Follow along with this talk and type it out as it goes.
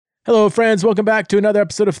Hello, friends. Welcome back to another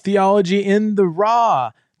episode of Theology in the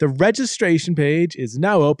Raw. The registration page is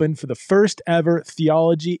now open for the first ever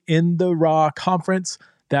Theology in the Raw conference.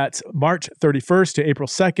 That's March 31st to April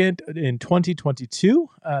 2nd in 2022.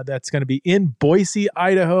 That's going to be in Boise,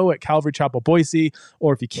 Idaho at Calvary Chapel, Boise.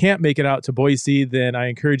 Or if you can't make it out to Boise, then I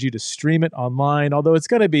encourage you to stream it online, although it's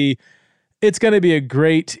going to be a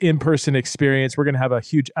great in-person experience. We're going to have a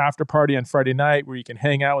huge after party on Friday night where you can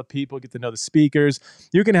hang out with people, get to know the speakers.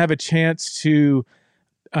 You can have a chance to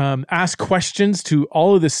ask questions to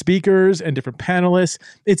all of the speakers and different panelists.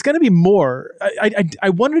 It's going to be more. I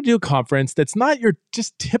wanted to do a conference that's not your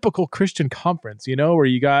just typical Christian conference, where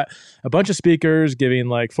you got a bunch of speakers giving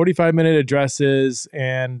like 45-minute addresses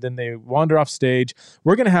and then they wander off stage.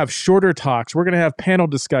 We're going to have shorter talks. We're going to have panel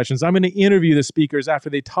discussions. I'm going to interview the speakers after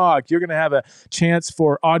they talk. You're going to have a chance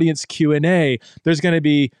for audience Q&A. There's going to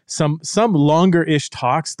be some longer-ish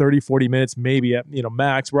talks, 30, 40 minutes, maybe at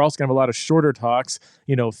max. We're also going to have a lot of shorter talks,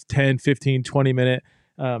 10, 15, 20-minute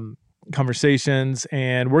conversations.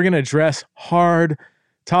 And we're going to address hard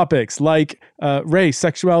topics like race,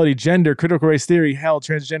 sexuality, gender, critical race theory, hell,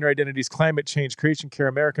 transgender identities, climate change, creation care,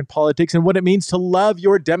 American politics, and what it means to love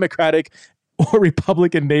your Democratic or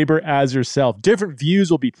Republican neighbor as yourself. Different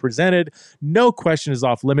views will be presented. No question is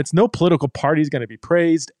off limits. No political party is going to be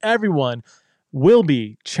praised. Everyone will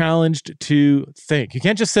be challenged to think. You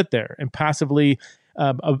can't just sit there and passively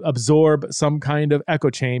absorb some kind of echo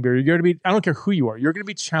chamber. You're going to be, I don't care who you are, you're going to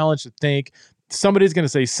be challenged to think. Somebody's going to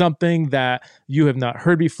say something that you have not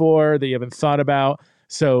heard before, that you haven't thought about.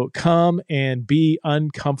 So come and be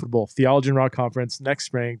uncomfortable. Theology and Raw Conference next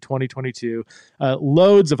spring, 2022.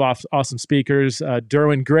 Loads of awesome speakers.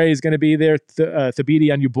 Derwin Gray is going to be there. Thabiti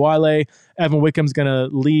Anyabwile. Evan Wickham's going to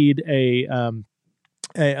lead a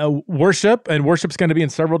worship, and worship's going to be in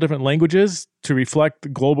several different languages to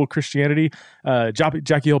reflect global Christianity.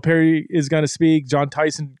 Jackie Hill Perry is going to speak. John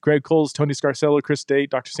Tyson, Greg Coles, Tony Scarcello, Chris Date,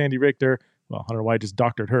 Dr. Sandy Richter. Well, I don't know why I just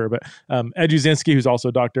doctored her, but Ed Uzinski, who's also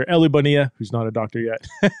a doctor. Eli Bonilla, who's not a doctor yet.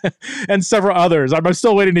 And several others. I'm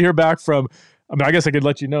still waiting to hear back from, I guess I could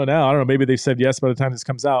let you know now. I don't know. Maybe they said yes by the time this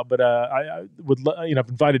comes out, but I would, I've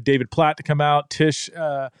invited David Platt to come out, Tish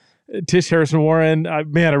Harrison Warren. I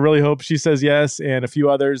really hope she says yes, and a few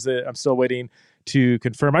others that I'm still waiting to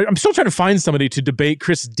confirm. I'm still trying to find somebody to debate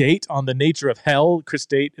Chris Date on the nature of hell. Chris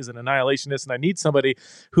Date is an annihilationist, and I need somebody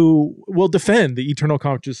who will defend the eternal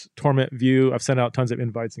conscious torment view. I've sent out tons of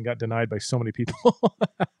invites and got denied by so many people.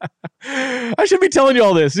 I should be telling you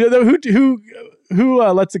all this. Who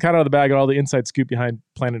lets the cat out of the bag and all the inside scoop behind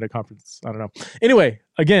planning a conference? I don't know. Anyway,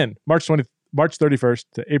 again, March 31st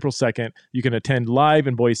to April 2nd, you can attend live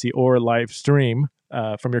in Boise or live stream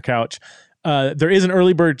from your couch. There is an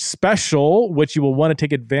early bird special, which you will want to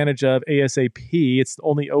take advantage of ASAP. It's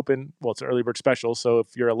only open, it's an early bird special, so if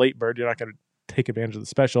you're a late bird, you're not going to take advantage of the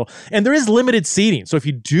special. And there is limited seating, so if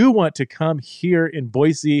you do want to come here in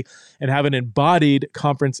Boise and have an embodied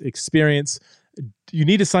conference experience, you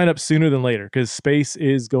need to sign up sooner than later because space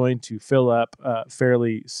is going to fill up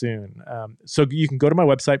fairly soon. So you can go to my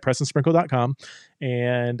website, PrestonSprinkle.com,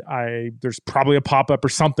 and there's probably a pop-up or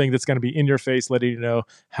something that's going to be in your face letting you know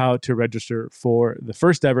how to register for the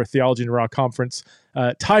first ever Theology and Raw Conference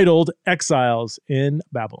titled Exiles in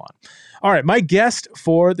Babylon. All right, my guest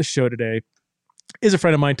for the show today is a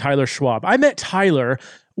friend of mine, Tyler Schwab. I met Tyler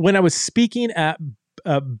when I was speaking at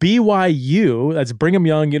BYU, that's Brigham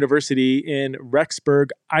Young University in Rexburg,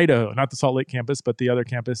 Idaho. Not the Salt Lake campus, but the other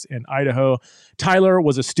campus in Idaho. Tyler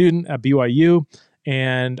was a student at BYU,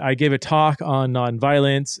 and I gave a talk on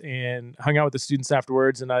nonviolence and hung out with the students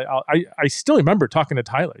afterwards. And I still remember talking to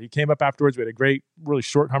Tyler. He came up afterwards. We had a great, really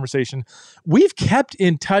short conversation. We've kept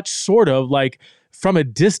in touch sort of like from a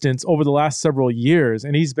distance over the last several years,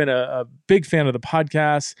 and he's been a big fan of the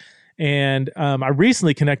podcast. And I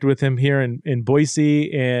recently connected with him here in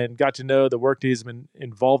Boise and got to know the work that he's been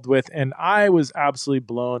involved with. And I was absolutely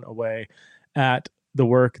blown away at the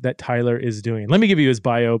work that Tyler is doing. Let me give you his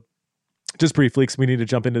bio just briefly because we need to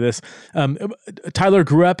jump into this. Tyler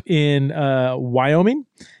grew up in Wyoming,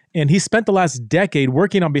 and he spent the last decade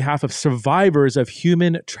working on behalf of survivors of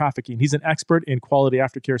human trafficking. He's an expert in quality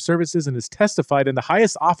aftercare services and has testified in the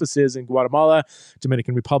highest offices in Guatemala,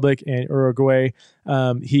 Dominican Republic, and Uruguay.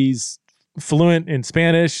 He's fluent in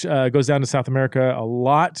Spanish, goes down to South America a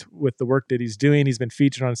lot with the work that he's doing. He's been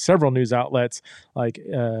featured on several news outlets like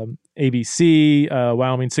ABC,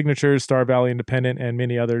 Wyoming Signatures, Star Valley Independent, and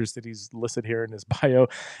many others that he's listed here in his bio.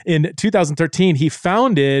 In 2013, he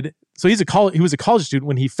founded So he was a college student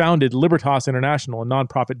when he founded Libertas International, a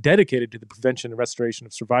nonprofit dedicated to the prevention and restoration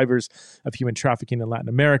of survivors of human trafficking in Latin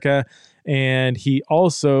America. And he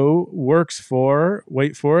also works for,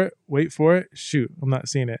 wait for it. Shoot, I'm not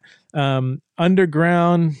seeing it.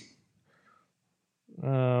 Underground.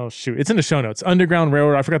 Oh, shoot. It's in the show notes. Underground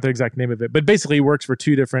Railroad. I forgot the exact name of it. But basically, he works for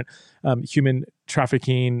two different human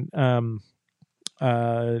trafficking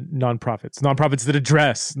nonprofits that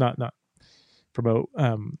address, not promote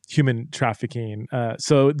human trafficking.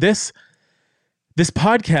 So this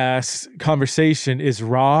podcast conversation is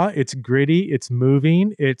raw, it's gritty, it's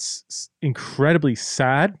moving, it's incredibly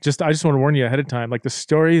sad. I just want to warn you ahead of time, like the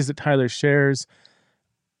stories that Tyler shares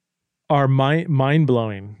are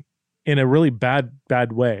mind-blowing in a really bad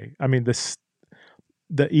way. I mean,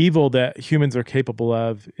 the evil that humans are capable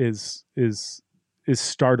of is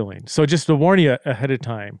startling. So just to warn you ahead of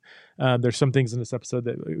time, there's some things in this episode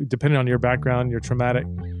that, depending on your background, your trauma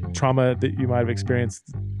that you might have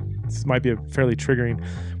experienced, this might be a fairly triggering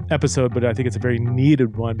episode, but I think it's a very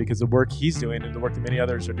needed one because the work he's doing and the work that many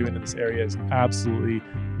others are doing in this area is absolutely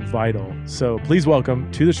vital. So please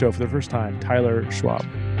welcome to the show for the first time, Tyler Schwab.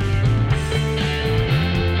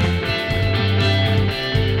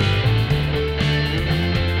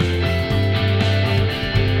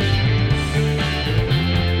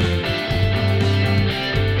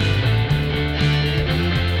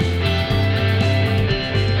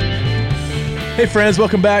 Hey friends,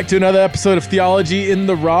 welcome back to another episode of Theology in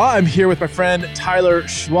the Raw. I'm here with my friend Tyler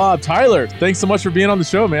Schwab. Tyler, thanks so much for being on the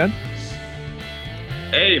show, man.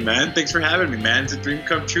 Hey man, thanks for having me, man. It's a dream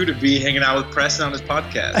come true to be hanging out with Preston on this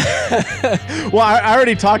podcast. Well, I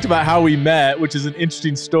already talked about how we met, which is an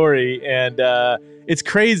interesting story, and it's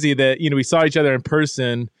crazy that we saw each other in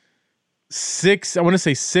person 6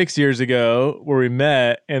 years ago, where we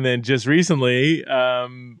met, and then just recently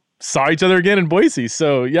saw each other again in Boise.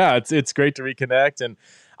 So yeah, it's great to reconnect. And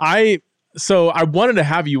I wanted to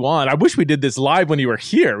have you on. I wish we did this live when you were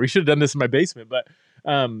here. We should have done this in my basement, but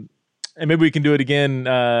and maybe we can do it again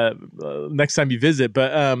next time you visit.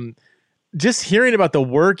 But just hearing about the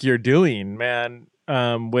work you're doing, man,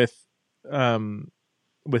 with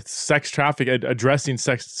sex trafficking, addressing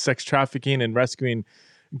sex trafficking and rescuing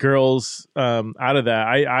girls out of that,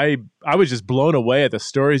 I was just blown away at the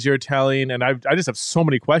stories you're telling, and I just have so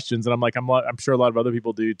many questions, and I'm sure a lot of other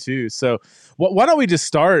people do too. So why don't we just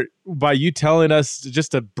start by you telling us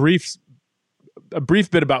just a brief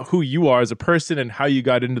bit about who you are as a person and how you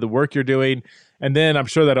got into the work you're doing, and then I'm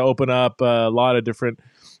sure that'll open up a lot of different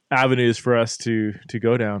avenues for us to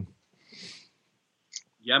go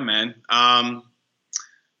Yeah, man.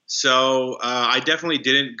 So I definitely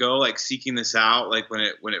didn't go like seeking this out, like when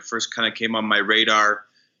it first kind of came on my radar.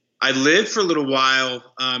 I lived for a little while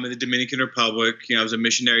in the Dominican Republic. I was a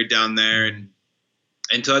missionary down there, and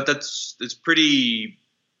so that's pretty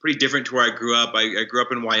different to where I grew up. I grew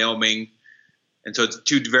up in Wyoming, and so it's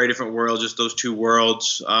two very different worlds, just those two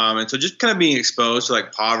worlds. And so just kind of being exposed to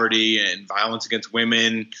like poverty and violence against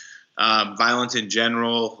women, violence in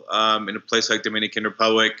general in a place like Dominican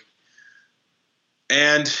Republic.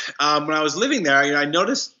 And when I was living there, I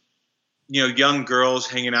noticed, young girls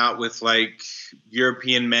hanging out with like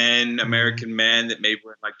European men, American men that maybe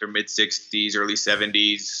were in like their mid 60s, early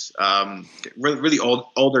 70s, really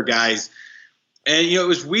older guys. And, it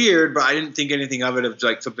was weird, but I didn't think anything of it of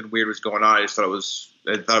like something weird was going on. I just thought it was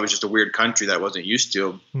just a weird country that I wasn't used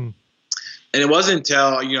to. And it wasn't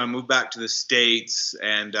until, I moved back to the States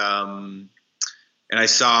and I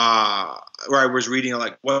saw where I was reading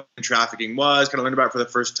like what trafficking was, kind of learned about it for the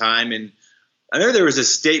first time. And I remember there was a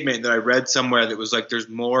statement that I read somewhere that was like, there's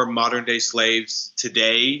more modern day slaves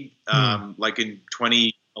today, like in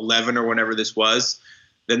 2011 or whenever this was,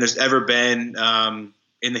 than there's ever been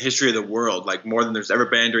in the history of the world, like more than there's ever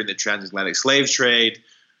been during the transatlantic slave trade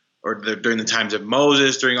or during the times of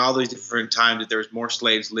Moses, during all these different times that there was more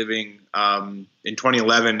slaves living. In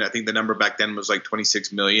 2011, I think the number back then was like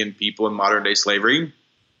 26 million people in modern day slavery.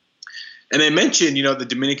 And they mentioned, the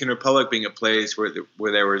Dominican Republic being a place where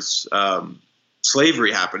there was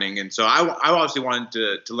slavery happening. And so I obviously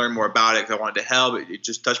wanted to learn more about it because I wanted to help. It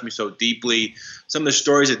just touched me so deeply. Some of the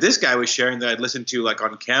stories that this guy was sharing that I'd listened to like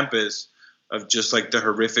on campus of just like the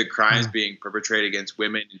horrific crimes being perpetrated against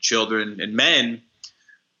women and children and men.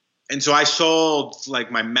 And so I sold like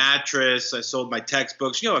my mattress, I sold my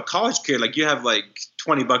textbooks. A college kid, like you have like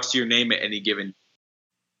 $20 to your name at any given.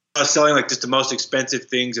 I was selling like just the most expensive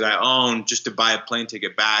things that I owned just to buy a plane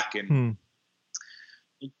ticket back. And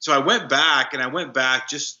so I went back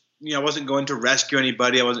just, I wasn't going to rescue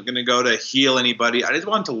anybody. I wasn't going to go to heal anybody. I just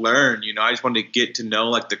wanted to learn, I just wanted to get to know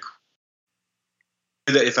like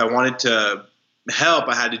if I wanted to help,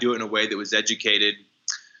 I had to do it in a way that was educated.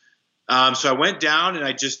 So I went down and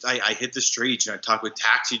I hit the streets and I talked with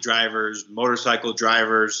taxi drivers, motorcycle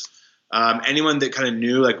drivers, anyone that kind of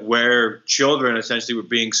knew like where children essentially were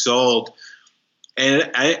being sold.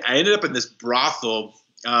 And I ended up in this brothel,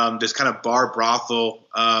 this kind of bar brothel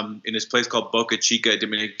in this place called Boca Chica,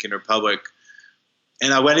 Dominican Republic.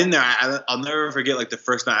 And I went in there. I'll never forget like the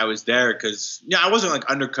first night I was there because I wasn't like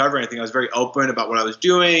undercover or anything. I was very open about what I was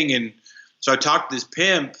doing. And so I talked to this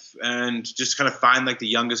pimp and just kind of find like the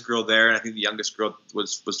youngest girl there. And I think the youngest girl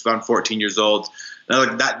was around 14 years old. And I was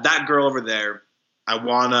like, that girl over there, I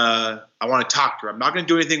wanna talk to her. I'm not gonna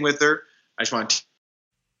do anything with her. I just want to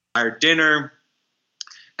buy her dinner.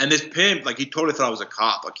 And this pimp, like, he totally thought I was a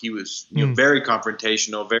cop. Like, he was very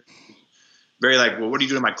confrontational, very like, well, what are you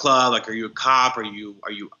doing in my club? Like, are you a cop? Are you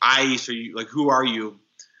ICE? Are you like, who are you?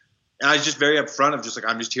 And I was just very upfront of just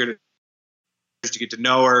like, I'm just here to get to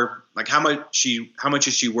know her. Like, how much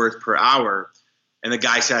is she worth per hour? And the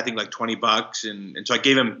guy said, I think like $20. And so I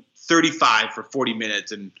gave him 35 for 40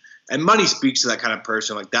 minutes. And money speaks to that kind of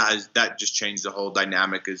person. Like that just changed the whole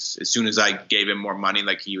dynamic. As soon as I gave him more money,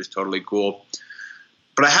 like he was totally cool.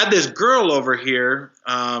 But I had this girl over here.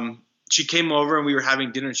 She came over and we were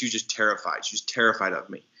having dinner and she was just terrified. She was terrified of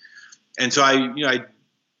me. And so I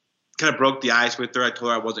kind of broke the ice with her. I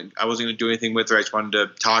told her I wasn't going to do anything with her. I just wanted to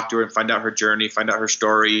talk to her and find out her journey, find out her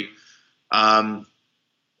story. And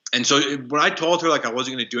so when I told her like I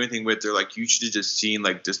wasn't going to do anything with her, like you should have just seen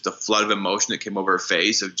like just the flood of emotion that came over her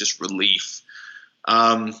face of just relief.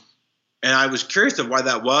 And I was curious of why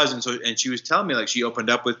that was. And she was telling me like she opened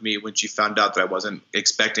up with me when she found out that I wasn't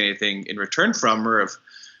expecting anything in return from her.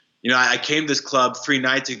 I came to this club 3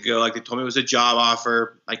 nights ago. Like they told me it was a job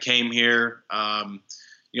offer. I came here.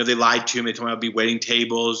 They lied to me. They told me I'd be waiting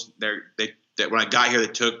tables. When I got here,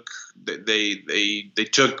 they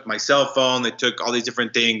took my cell phone. They took all these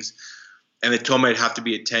different things. And they told me I'd have to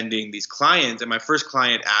be attending these clients. And my first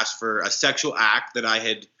client asked for a sexual act that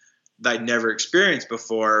I'd never experienced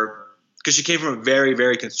before, because she came from a very,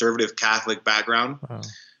 very conservative Catholic background. Wow.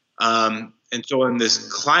 And so when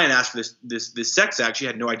this client asked for this sex act, she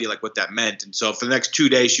had no idea like what that meant. And so for the next 2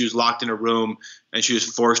 days, she was locked in a room and she was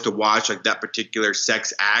forced to watch like that particular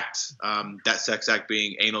sex act, that sex act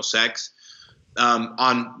being anal sex,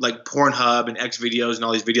 on like Pornhub and X videos and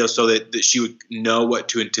all these videos, so that she would know what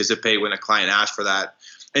to anticipate when a client asked for that.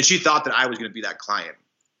 And she thought that I was going to be that client.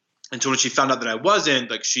 And so when she found out that I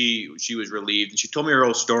wasn't, like she was relieved. And she told me her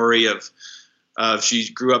whole story of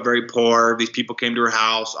she grew up very poor. These people came to her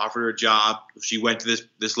house, offered her a job. She went to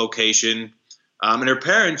this location. And her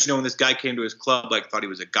parents, when this guy came to his club, like thought he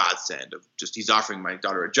was a godsend of just, he's offering my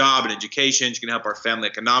daughter a job and education. She can help our family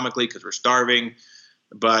economically because we're starving.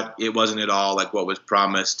 But it wasn't at all like what was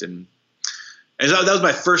promised. And so that was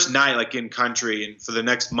my first night like in country. And for the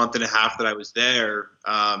next month and a half that I was there,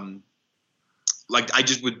 like I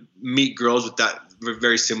just would meet girls with that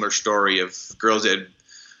very similar story of girls that had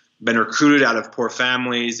been recruited out of poor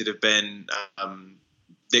families, that have been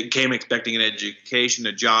that came expecting an education,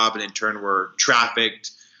 a job, and in turn were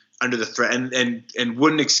trafficked under the threat and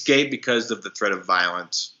wouldn't escape because of the threat of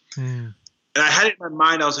violence. Mm. And I had it in my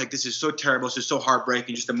mind. I was like, this is so terrible. This is so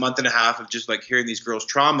heartbreaking. Just a month and a half of just like hearing these girls'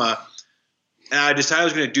 trauma. And I decided I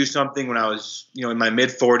was going to do something when I was, in my mid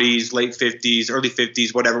 40s, late 50s, early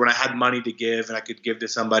 50s, whatever, when I had money to give and I could give to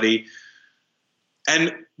somebody.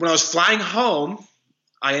 And when I was flying home,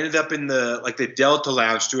 I ended up in the Delta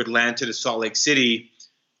Lounge to Atlanta to Salt Lake City.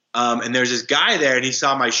 And there's this guy there and he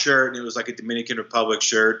saw my shirt and it was like a Dominican Republic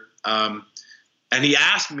shirt. And he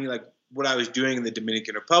asked me like what I was doing in the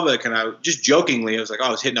Dominican Republic. And I just jokingly, I was like, oh,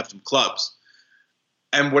 I was hitting up some clubs.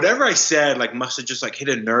 And whatever I said, like, must have just like hit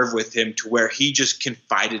a nerve with him to where he just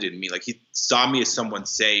confided in me. Like he saw me as someone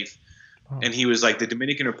safe. Oh. And he was like, the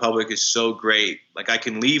Dominican Republic is so great. Like I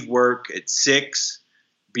can leave work at 6,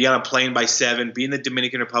 be on a plane by 7, be in the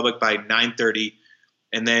Dominican Republic by 9:30,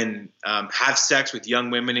 and then have sex with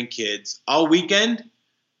young women and kids all weekend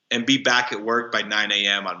and be back at work by 9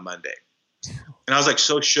 a.m. on Monday. And I was like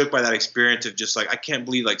so shook by that experience of just like, I can't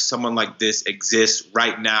believe like someone like this exists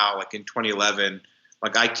right now, like in 2011.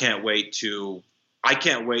 Like I can't wait until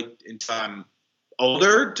I'm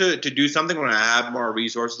older to do something. When I have more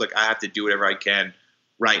resources, like I have to do whatever I can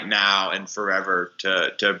right now and forever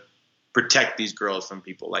to protect these girls from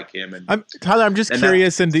people like him. And Tyler, I'm just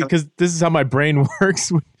curious, and because this is how my brain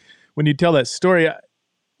works when you tell that story.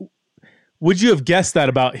 Would you have guessed that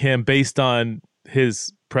about him based on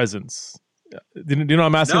his presence? Do you know what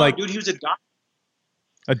I'm asking? No, like, dude, he was a doctor.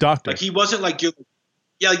 A doctor. Like he wasn't like your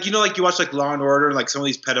Yeah, like like you watch like Law and Order, and like some of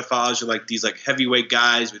these pedophiles are like these like heavyweight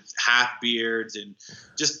guys with half beards and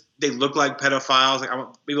just they look like pedophiles. Like I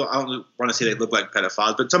don't want to say they look like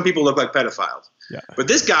pedophiles, but some people look like pedophiles. Yeah. But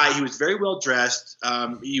this guy, he was very well dressed.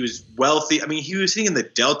 He was wealthy. I mean, he was sitting in the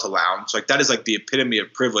Delta Lounge. Like that is like the epitome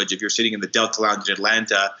of privilege if you're sitting in the Delta Lounge in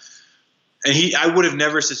Atlanta. And I would have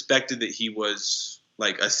never suspected that he was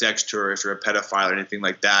like a sex tourist or a pedophile or anything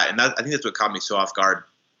like that. And I think that's what caught me so off guard.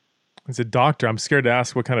 He's a doctor. I'm scared to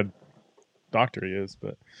ask what kind of doctor he is,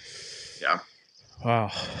 but yeah. Wow.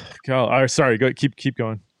 God, all right, sorry. Go keep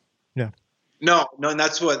going. Yeah. No, and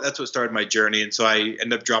that's what started my journey. And so I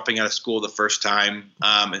ended up dropping out of school the first time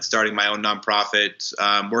and starting my own nonprofit,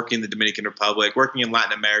 working in the Dominican Republic, working in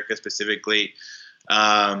Latin America specifically,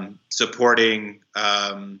 supporting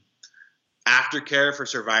aftercare for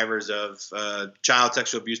survivors of child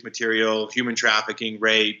sexual abuse material, human trafficking,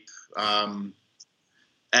 rape.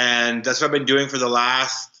 And that's what I've been doing for the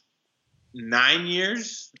last 9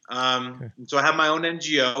 years. Okay. So I have my own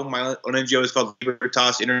NGO. My own NGO is called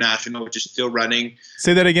Libertas International, which is still running.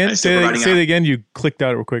 Say that again. Say that again. You clicked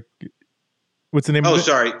out real quick. What's the name of it? Oh,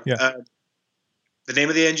 sorry. Yeah. The name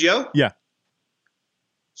of the NGO? Yeah.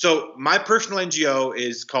 So my personal NGO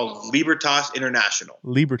is called Libertas International.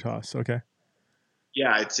 Libertas. Okay.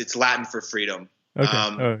 Yeah, it's Latin for freedom.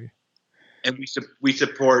 Okay. And we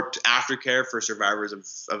support aftercare for survivors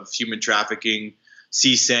of human trafficking,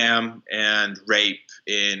 CSAM, and rape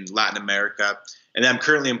in Latin America. And I'm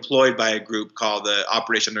currently employed by a group called the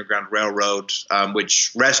Operation Underground Railroad,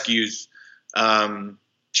 which rescues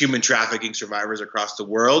human trafficking survivors across the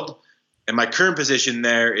world. And my current position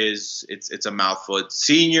there is it's a mouthful. It's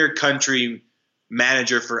Senior Country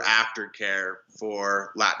Manager for Aftercare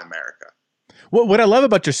for Latin America. Well, what I love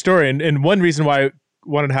about your story, and one reason why I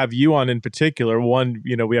wanted to have you on in particular, one,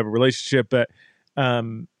 we have a relationship, but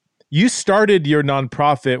you started your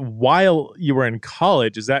nonprofit while you were in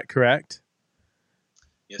college. Is that correct?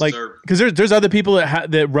 Yes, like, sir. Because there's other people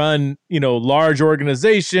that run large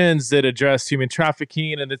organizations that address human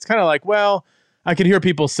trafficking, and it's kind of like, well, I could hear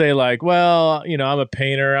people say like, well, I'm a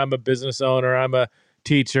painter, I'm a business owner, I'm a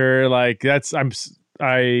teacher, like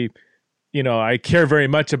I care very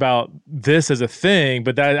much about this as a thing,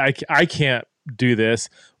 but that I can't do this.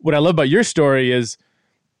 What I love about your story is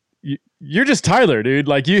you're just Tyler, dude.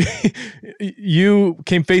 Like you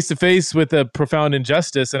came face to face with a profound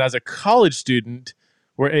injustice, and as a college student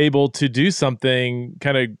were able to do something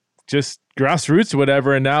kind of just grassroots or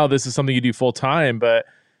whatever, and now this is something you do full time. But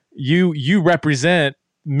you represent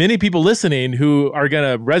many people listening who are going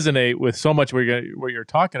to resonate with so much what you're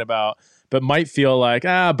talking about, but might feel like,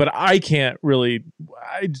 but I can't really,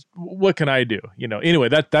 what can I do? Anyway,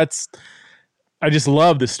 that's, I just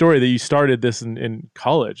love the story that you started this in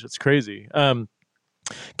college. It's crazy. Can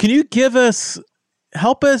you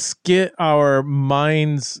help us get our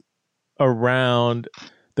minds around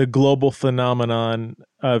the global phenomenon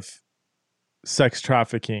of sex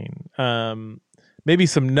trafficking? Maybe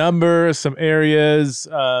some numbers, some areas,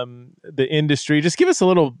 the industry. Just give us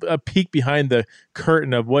a peek behind the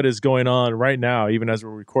curtain of what is going on right now, even as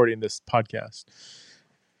we're recording this podcast.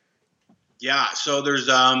 Yeah, so there's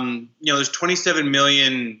there's 27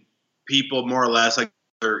 million people, more or less, like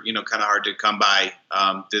they're kind of hard to come by,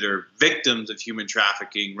 that are victims of human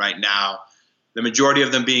trafficking right now. The majority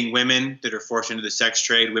of them being women that are forced into the sex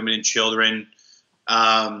trade, women and children.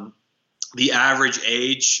 The average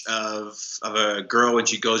age of a girl when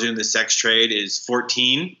she goes into the sex trade is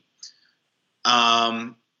 14.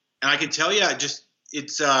 And I can tell you,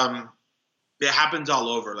 it happens all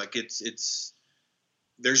over. Like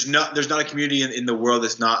there's not a community in the world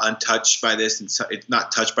that's not untouched by this, and it's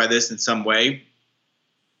not touched by this in some way.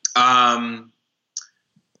 The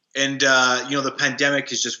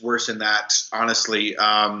pandemic is just worse than that, honestly,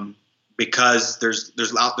 because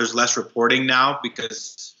there's less reporting now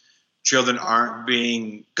because children aren't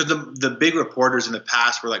being, because the big reporters in the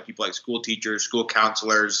past were like people like school teachers, school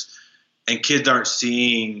counselors, and kids aren't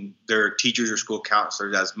seeing their teachers or school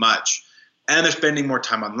counselors as much. And they're spending more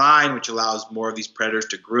time online, which allows more of these predators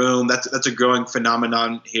to groom. That's a growing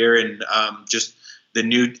phenomenon here. And just the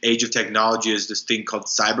new age of technology is this thing called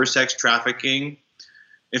cyber sex trafficking.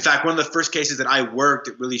 In fact, one of the first cases that I worked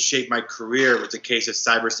that really shaped my career was a case of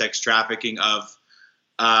cyber sex trafficking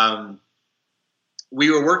we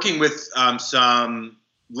were working with some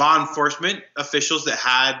law enforcement officials that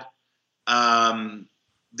had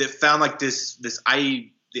that found like the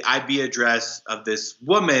IP address of this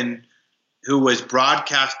woman who was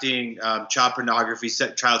broadcasting child pornography,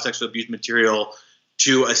 child sexual abuse material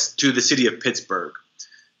to the city of Pittsburgh.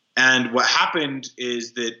 And what happened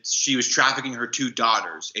is that she was trafficking her two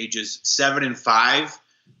daughters, ages 7 and 5,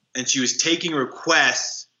 and she was taking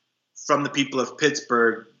requests from the people of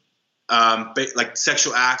Pittsburgh, like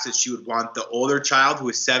sexual acts that she would want the older child, who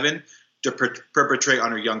was 7, to perpetrate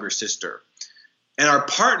on her younger sister. And our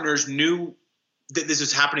partners knew that this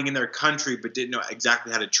was happening in their country, but didn't know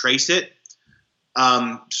exactly how to trace it.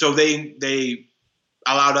 So they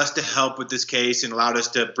allowed us to help with this case and allowed us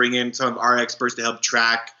to bring in some of our experts to help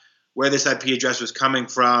track where this IP address was coming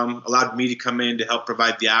from, allowed me to come in to help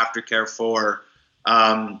provide the aftercare for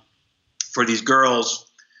these girls.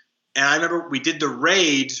 And I remember we did the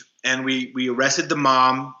raid, and we arrested the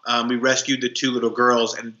mom. We rescued the 2 little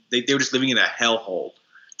girls, and they were just living in a hellhole.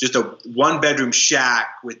 Just a 1-bedroom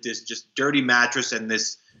shack with this just dirty mattress and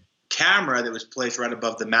this camera that was placed right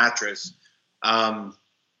above the mattress. And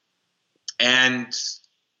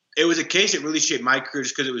it was a case that really shaped my career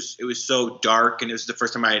just because it was so dark, and it was the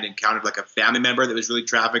first time I had encountered like a family member that was really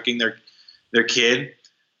trafficking their kid,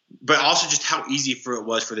 but also just how easy it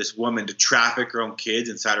was for this woman to traffic her own kids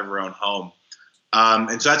inside of her own home.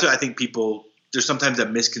 And so that's what I think there's sometimes a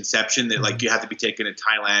misconception that like you have to be taken to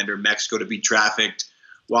Thailand or Mexico to be trafficked.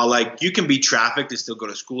 While like you can be trafficked and still go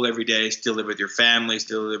to school every day, still live with your family,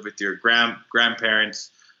 still live with your grandparents.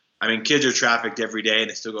 I mean, kids are trafficked every day, and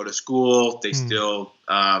they still go to school. They still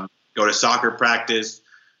go to soccer practice.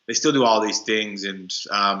 They still do all these things. And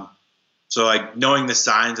so like knowing the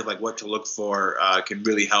signs of like what to look for can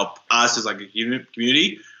really help us as like a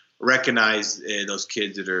community recognize those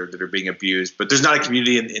kids that are being abused. But there's not a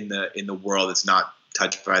community in the world that's not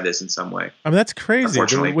touched by this in some way. I mean, that's crazy.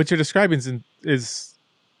 Unfortunately. What you're describing is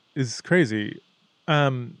crazy.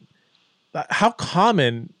 How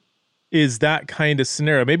common is that kind of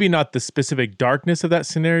scenario? Maybe not the specific darkness of that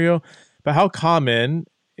scenario, but how common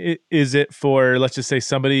is it for, let's just say,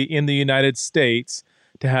 somebody in the United States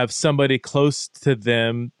to have somebody close to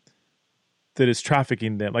them that is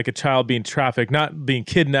trafficking them, like a child being trafficked, not being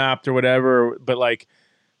kidnapped or whatever, but like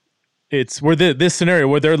it's where this scenario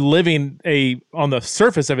where they're living on the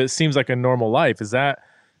surface of it seems like a normal life. Is that,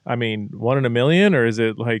 I mean, 1 in a million, or is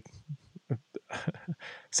it like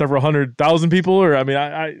several 100,000 people? Or, I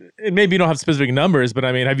mean, maybe you don't have specific numbers, but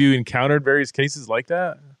I mean, have you encountered various cases like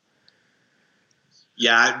that?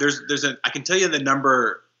 Yeah, I can tell you the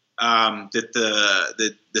number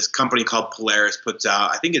that this company called Polaris puts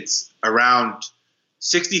out. I think it's around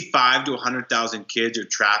 65 to 100,000 kids are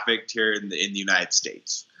trafficked here in the United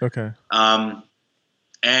States. Okay.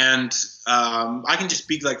 And I can just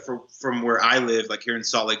speak like from where I live, like here in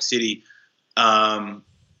Salt Lake City.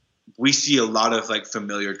 We see a lot of like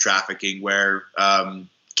familiar trafficking where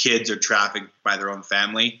kids are trafficked by their own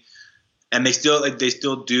family, and they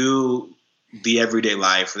still do the everyday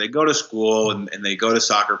life. They go to school and they go to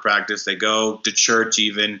soccer practice, they go to church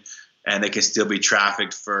even, and they can still be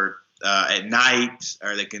trafficked for at night,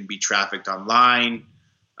 or they can be trafficked online.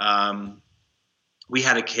 We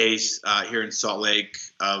had a case here in Salt Lake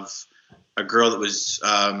of a girl that was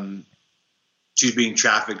she was being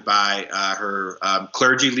trafficked by her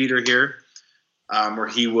clergy leader here, where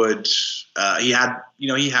he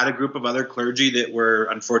had a group of other clergy that were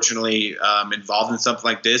unfortunately involved in something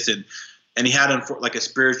like this, and he had like a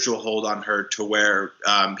spiritual hold on her to where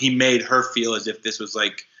he made her feel as if this was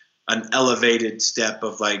like an elevated step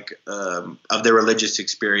of like of their religious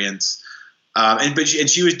experience. And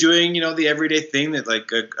she was doing, the everyday thing that like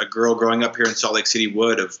a girl growing up here in Salt Lake City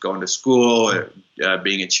would, of going to school,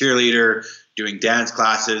 being a cheerleader, doing dance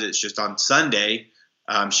classes. It's just on Sunday,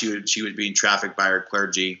 she was being trafficked by her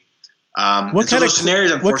clergy. What kind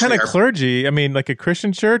of clergy? I mean, like a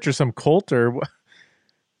Christian church or some cult, or what?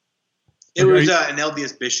 It was an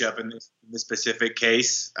LDS bishop in this specific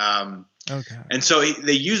case. Okay. And so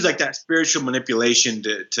they used like that spiritual manipulation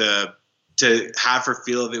to have her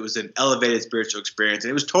feel that it was an elevated spiritual experience.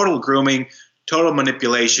 And it was total grooming, total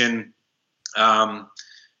manipulation. And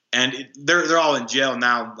they're all in jail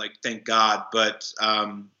now, like, thank God. But,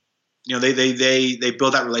 they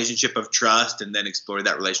build that relationship of trust and then exploit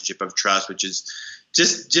that relationship of trust, which is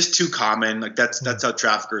just too common. Like that's how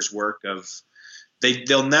traffickers work.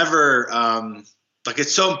 They'll never,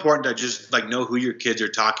 it's so important to just like know who your kids are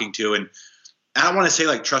talking to. And I don't want to say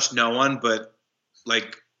like trust no one, but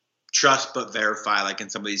like trust but verify, like in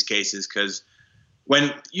some of these cases. Because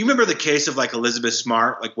when you remember the case of like Elizabeth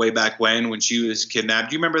Smart, like way back when she was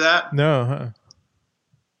kidnapped, do you remember that? No. Huh?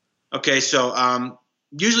 Okay. So,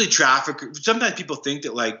 usually sometimes people think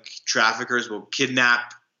that like traffickers will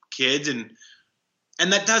kidnap kids, and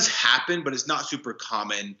that does happen, but it's not super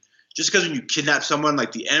common. Just because when you kidnap someone,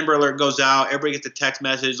 like the Amber Alert goes out, everybody gets a text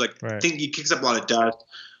message, like right. I think it kicks up a lot of dust.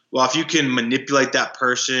 Well, if you can manipulate that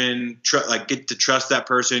person, get to trust that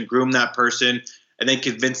person, groom that person, and then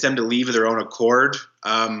convince them to leave of their own accord,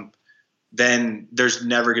 then there's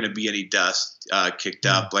never going to be any dust kicked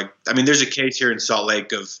up. Like, I mean, there's a case here in Salt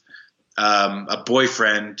Lake of a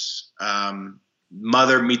boyfriend,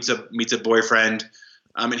 mother meets a boyfriend,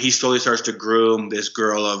 and he slowly starts to groom this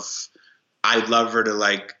girl of, I'd love her to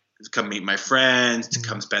like come meet my friends, to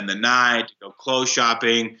come spend the night, to go clothes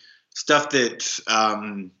shopping, stuff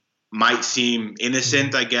that might seem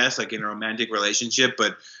innocent, I guess, like in a romantic relationship.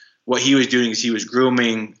 But what he was doing is he was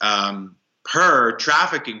grooming her,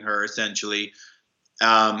 trafficking her essentially,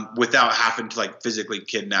 without having to like physically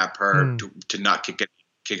kidnap her to not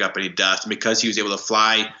kick up any dust. And because he was able to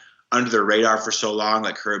fly under the radar for so long,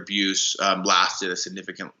 like her abuse lasted a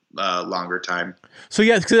significant longer time. So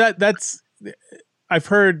yeah, so that's I've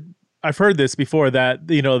heard this before, that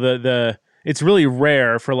the it's really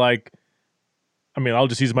rare for, like, I mean, I'll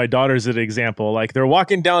just use my daughters as an example. Like, they're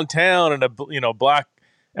walking downtown and a black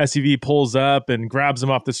SUV pulls up and grabs them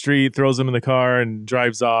off the street, throws them in the car, and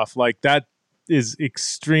drives off. Like, that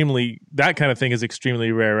kind of thing is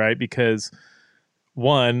extremely rare, right? Because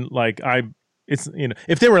one, like,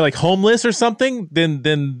 if they were like homeless or something, then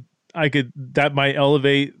that might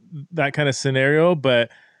elevate that kind of scenario. But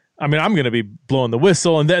I mean, I'm going to be blowing the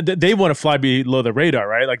whistle, and they want to fly below the radar,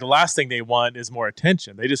 right? Like, the last thing they want is more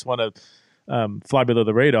attention. They just want to fly below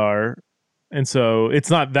the radar. And so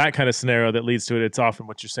it's not that kind of scenario that leads to it. It's often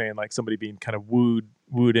what you're saying, like somebody being kind of wooed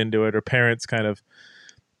into it, or parents kind of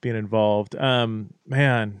being involved.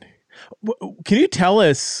 Man, can you tell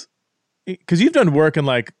us, because you've done work in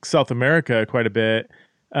like South America quite a bit,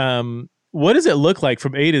 what does it look like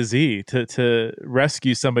from A to Z to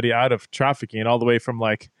rescue somebody out of trafficking, all the way from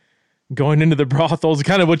like going into the brothels,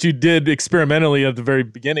 kind of what you did experimentally at the very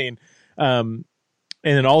beginning, and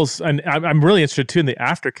then also, and I'm really interested too in the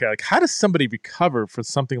aftercare. Like, how does somebody recover from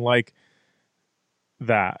something like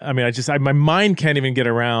that? I mean, my mind can't even get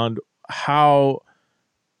around how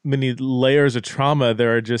many layers of trauma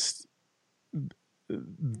there are. Just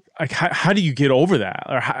like, how do you get over that,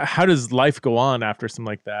 or how does life go on after something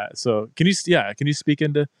like that? So can you speak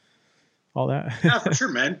into all that? Yeah, for sure,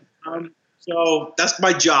 man. So that's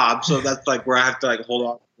my job. So that's like where I have to like hold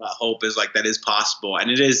on to that hope, is like that is possible. And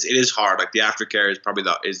it is hard. Like, the aftercare is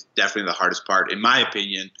is definitely the hardest part, in my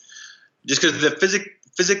opinion, just because the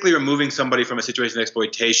physically removing somebody from a situation of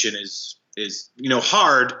exploitation is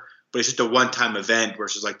hard, but it's just a one-time event,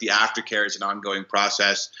 versus like the aftercare is an ongoing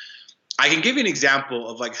process. I can give you an example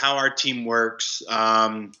of like how our team works.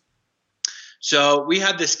 So we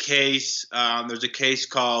had this case. There's a case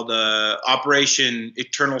called Operation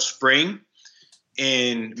Eternal Spring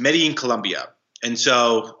in Medellin, Colombia. And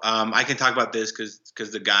so I can talk about this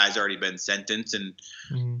because the guy's already been sentenced. And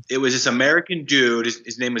it was this American dude.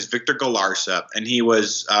 His name was Victor Galarza, and he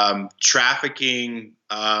was trafficking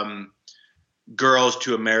girls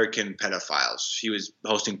to American pedophiles. He was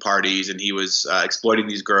hosting parties, and he was exploiting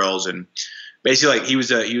these girls. And basically, like, he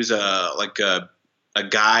was a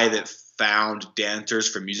guy that found dancers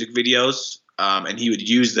for music videos, and he would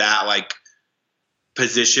use that like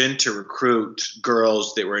position to recruit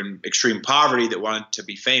girls that were in extreme poverty that wanted to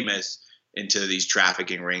be famous into these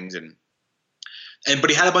trafficking rings. But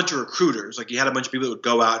he had a bunch of recruiters. Like, he had a bunch of people that would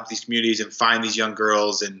go out to these communities and find these young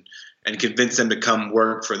girls and convince them to come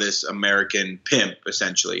work for this American pimp,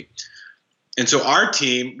 essentially. And so our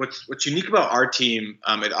team, what's unique about our team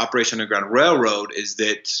at Operation Underground Railroad is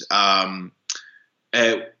that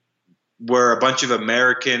we're a bunch of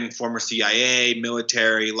American, former CIA,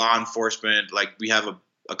 military, law enforcement. Like, we have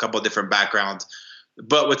a couple of different backgrounds.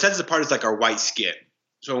 But what sets us apart is like our white skin.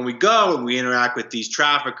 So when we go and we interact with these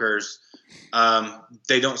traffickers,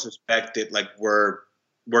 they don't suspect that like we're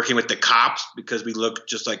working with the cops, because we look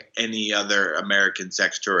just like any other American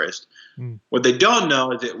sex tourist. What they don't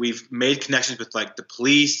know is that we've made connections with like the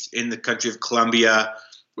police in the country of Colombia.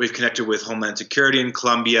 We've connected with Homeland Security in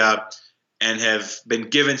Colombia, and have been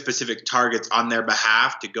given specific targets on their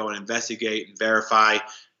behalf to go and investigate and verify,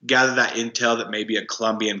 gather that intel that maybe a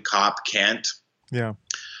Colombian cop can't. Yeah.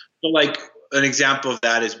 So like an example of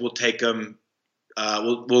that is we'll take them,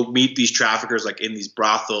 we'll meet these traffickers like in these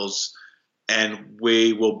brothels, and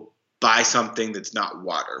we will buy something that's not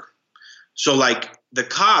water. So like the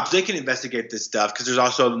cops, they can investigate this stuff because there's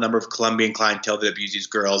also a number of Colombian clientele that abuse these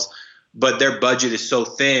girls. But their budget is so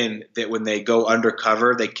thin that when they go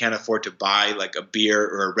undercover, they can't afford to buy like a beer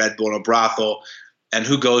or a Red Bull in a brothel. And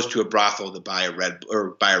who goes to a brothel to buy a Red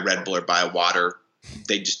Bull or buy a water?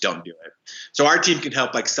 They just don't do it. So our team can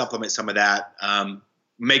help like supplement some of that,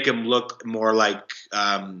 make them look more like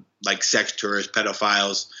sex tourists,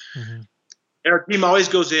 pedophiles. And our team always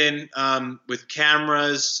goes in with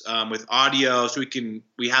cameras, with audio, so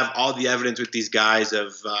we have all the evidence with these guys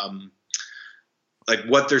of like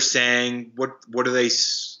what they're saying, what are they,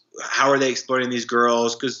 how are they exploiting these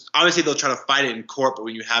girls? Because obviously they'll try to fight it in court, but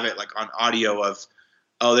when you have it like on audio of,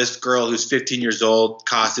 oh, this girl who's 15 years old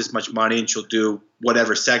costs this much money and she'll do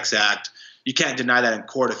whatever sex act, you can't deny that in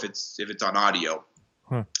court if it's on audio.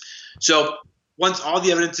 So once all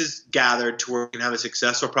the evidence is gathered to where we can have a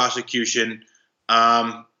successful prosecution,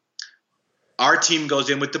 our team goes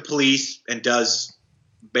in with the police and does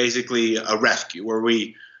basically a rescue where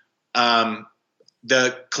we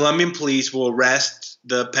the Colombian police will arrest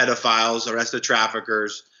the pedophiles, arrest the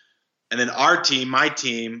traffickers, and then our team, my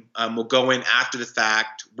team, will go in after the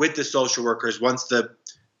fact with the social workers once the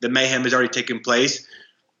mayhem has already taken place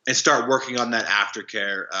and start working on that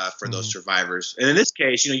aftercare for those survivors. And in this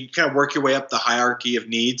case, you kind of work your way up the hierarchy of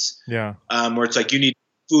needs. Yeah. Where it's like you need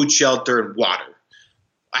food, shelter, and water.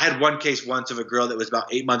 I had one case once of a girl that was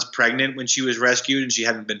about 8 months pregnant when she was rescued, and she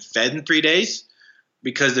hadn't been fed in 3 days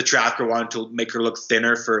because the trafficker wanted to make her look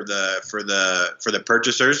thinner for the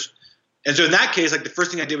purchasers. And so in that case, like the first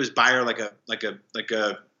thing I did was buy her like a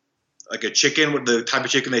chicken, with the type of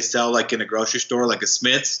chicken they sell like in a grocery store, like a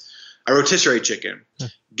Smith's, a rotisserie chicken.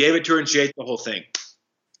 Gave it to her and she ate the whole thing.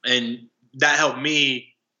 And that helped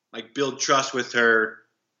me like build trust with her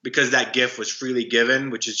because that gift was freely given,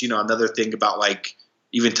 which is, another thing about like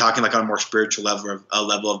even talking like on a more spiritual level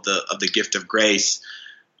of the gift of grace.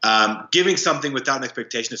 Giving something without an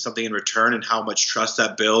expectation of something in return and how much trust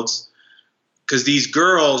that builds. Because these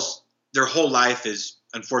girls, their whole life is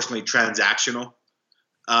unfortunately transactional.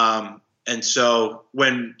 And so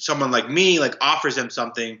when someone like me like offers them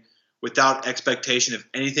something without expectation of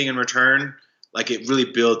anything in return, like it really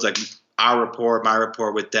builds like our rapport, my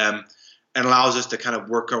rapport with them, and allows us to kind of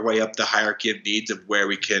work our way up the hierarchy of needs of where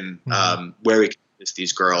we can assist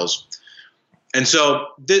these girls. And so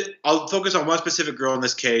I'll focus on one specific girl in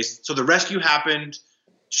this case. So the rescue happened.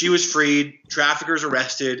 She was freed, traffickers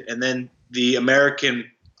arrested, and then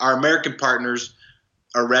our American partners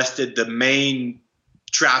arrested the main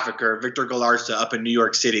trafficker, Victor Galarza, up in New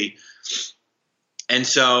York City. And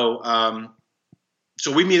so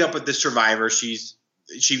so we meet up with this survivor. She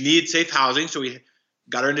needed safe housing, so we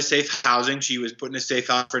got her into safe housing. She was put in a safe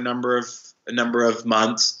house for a number of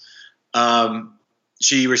months.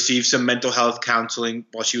 She received some mental health counseling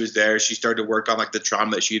while she was there. She started to work on like the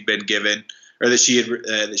trauma that she had been given or that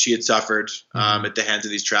she had suffered at the hands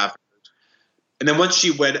of these traffickers. And then once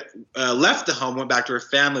she left the home, went back to her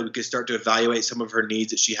family, we could start to evaluate some of her needs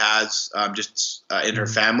that she has in her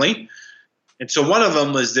family. And so one of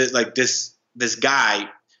them was that like this guy,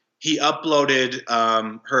 he uploaded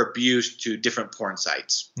her abuse to different porn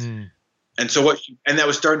sites. And so and that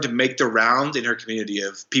was starting to make the rounds in her community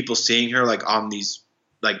of people seeing her like on these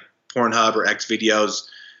like Pornhub or X videos.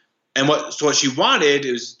 And what she wanted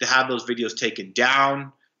is to have those videos taken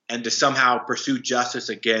down and to somehow pursue justice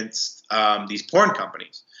against these porn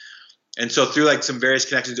companies. And so through like some various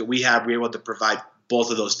connections that we have, we were able to provide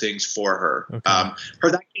both of those things for her. Okay.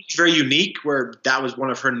 That case is very unique where that was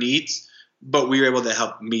one of her needs, but we were able to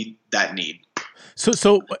help meet that need.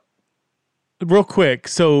 So real quick.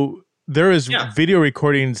 So there is video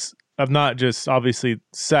recordings of not just obviously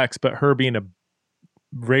sex, but her being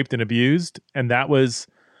raped and abused. And that was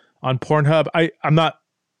on Pornhub. I'm not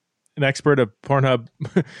an expert of Pornhub.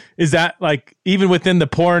 Is that like even within the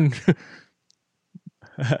porn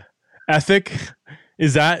ethic,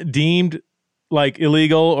 is that deemed like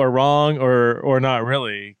illegal or wrong or not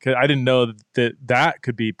really? 'Cause I didn't know that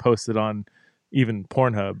could be posted on even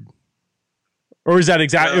Pornhub. Or is that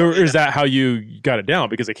is that how you got it down?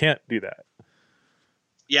 Because they can't do that.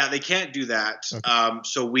 Yeah, they can't do that. Okay.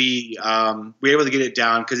 So we were able to get it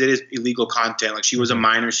down because it is illegal content. Like she was a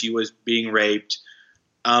minor, she was being raped.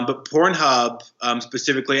 But Pornhub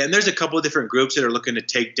specifically, and there's a couple of different groups that are looking to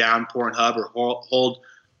take down Pornhub or hold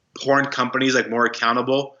porn companies like more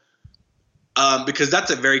accountable, because that's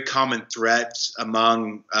a very common threat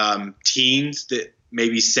among teens that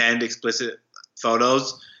maybe send explicit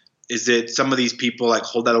photos. Is that some of these people like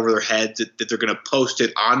hold that over their heads that they're going to post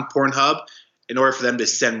it on Pornhub in order for them to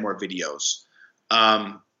send more videos.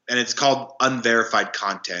 And it's called unverified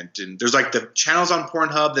content. And there's like the channels on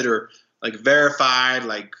Pornhub that are like verified,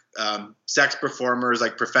 like sex performers,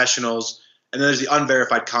 like professionals. And then there's the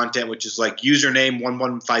unverified content, which is like username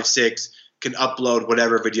 1156 can upload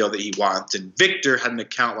whatever video that he wants. And Victor had an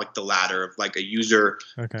account like the latter of like a user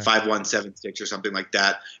 5176 or something like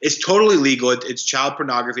that. It's totally legal. It's child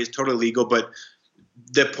pornography. It's totally legal, but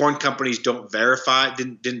the porn companies didn't verify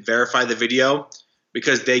the video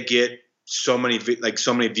because they get so many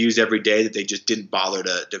views every day that they just didn't bother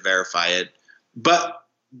to verify it. But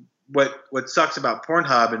what sucks about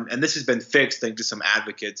Pornhub, and this has been fixed thanks to some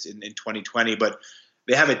advocates in 2020, but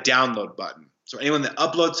they have a download button. So anyone that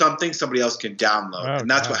uploads something, somebody else can download. Oh, and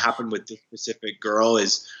that's what happened with this specific girl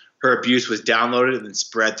is her abuse was downloaded and then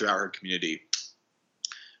spread throughout her community.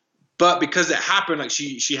 But because it happened, like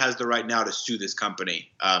she has the right now to sue this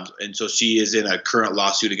company. And so she is in a current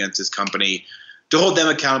lawsuit against this company to hold them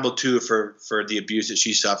accountable too for the abuse that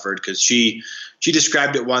she suffered, because she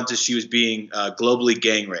described it once as she was being globally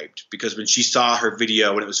gang raped, because when she saw her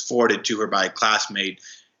video, when it was forwarded to her by a classmate,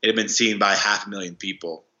 it had been seen by 500,000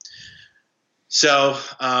 people. So,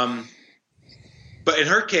 but in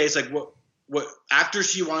her case, like what after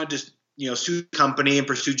she wanted to sue the company and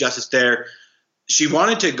pursue justice there, she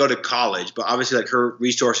wanted to go to college, but obviously like her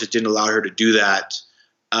resources didn't allow her to do that.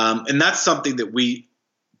 And that's something that we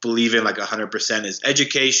believe in like 100% is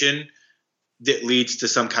education that leads to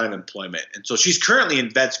some kind of employment. And so she's currently in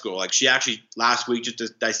vet school. Like she actually last week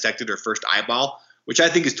just dissected her first eyeball, which I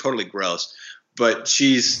think is totally gross, but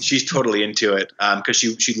she's totally into it because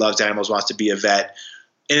she loves animals, wants to be a vet.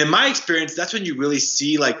 And in my experience, that's when you really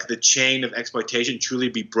see like the chain of exploitation truly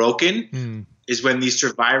be broken, is when these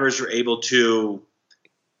survivors are able to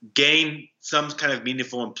gain some kind of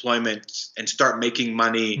meaningful employment and start making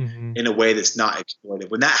money in a way that's not exploitive.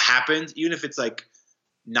 When that happens, even if it's like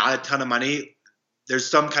not a ton of money, there's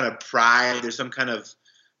some kind of pride, there's some kind of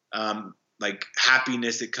like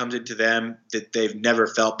happiness that comes into them that they've never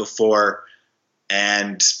felt before.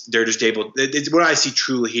 And they're just able – it's where I see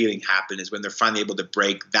true healing happen is when they're finally able to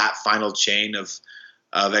break that final chain of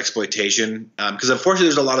exploitation. Because unfortunately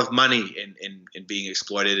there's a lot of money in being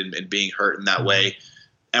exploited and being hurt in that way.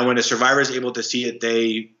 And when a survivor is able to see that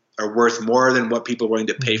they are worth more than what people are willing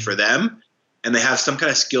to pay for them, and they have some kind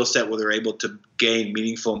of skill set where they're able to gain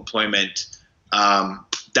meaningful employment,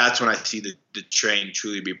 that's when I see the chain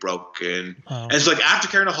truly be broken. Wow. And so like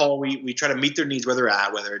Aftercare in a Whole, we try to meet their needs where they're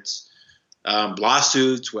at, whether it's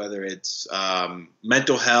lawsuits, whether it's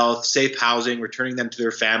mental health, safe housing, returning them to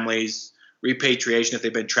their families, repatriation if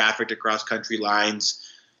they've been trafficked across country lines.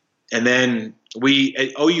 And then we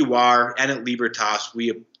at OUR and at Libertas,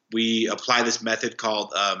 we apply this method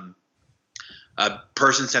called a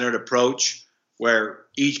person-centered approach, where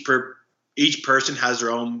each person has their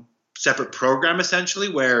own separate program, essentially,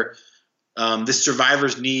 where this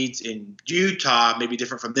survivor's needs in Utah may be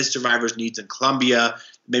different from this survivor's needs in Colombia,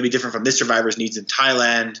 maybe different from this survivor's needs in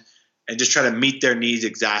Thailand, and just try to meet their needs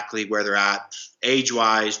exactly where they're at,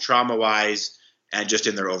 age-wise, trauma-wise, and just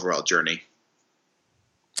in their overall journey.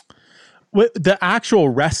 With the actual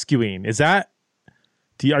rescuing, are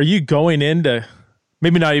you going into,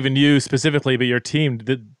 maybe not even you specifically, but your team,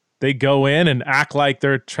 did they go in and act like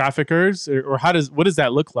they're traffickers, or what does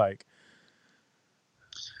that look like?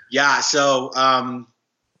 Yeah. So,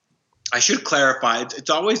 I should clarify, it's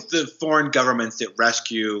always the foreign governments that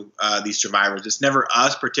rescue these survivors. It's never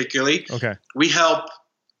us particularly. Okay. We help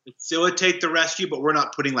facilitate the rescue, but we're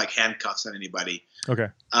not putting like handcuffs on anybody. Okay.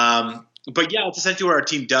 But yeah, it's essentially what our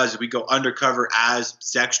team does. We go undercover as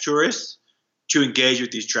sex tourists to engage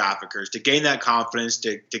with these traffickers, to gain that confidence,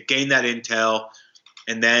 to gain that intel,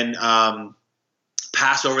 and then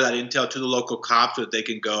pass over that intel to the local cops so that they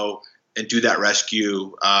can go and do that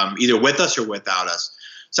rescue either with us or without us.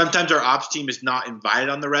 Sometimes our ops team is not invited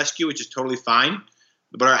on the rescue, which is totally fine.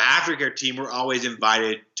 But our aftercare team, we're always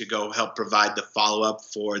invited to go help provide the follow-up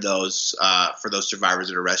for those survivors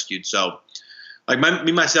that are rescued. So like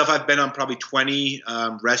myself, I've been on probably 20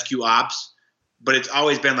 rescue ops, but it's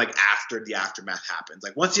always been like after the aftermath happens.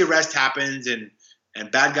 Like once the arrest happens and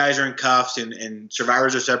bad guys are in cuffs and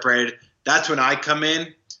survivors are separated, that's when I come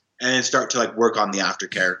in and start to like work on the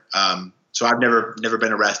aftercare. So I've never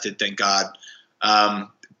been arrested, thank God.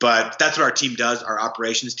 But that's what our team does. Our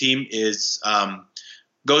operations team is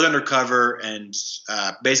goes undercover and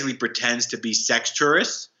basically pretends to be sex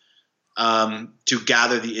tourists to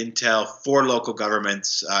gather the intel for local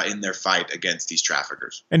governments in their fight against these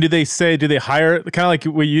traffickers. And do they hire, kind of like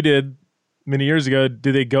what you did many years ago,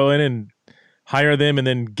 do they go in and hire them and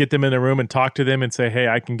then get them in the room and talk to them and say, hey,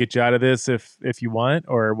 I can get you out of this if you want?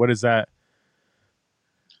 Or what is that?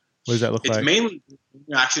 What does that look like? It's mainly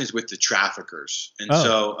interactions with the traffickers. And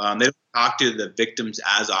so they don't talk to the victims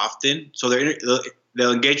as often. So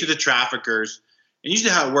they'll engage with the traffickers. And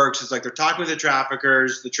usually how it works is like they're talking with the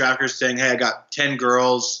traffickers saying, hey, I got 10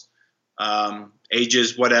 girls,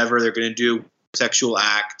 ages whatever, they're going to do a sexual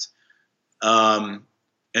act. And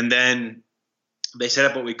then they set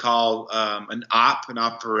up what we call an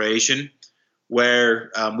operation,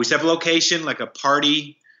 where we set up a location, like a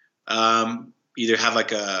party, either have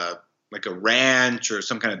like a ranch or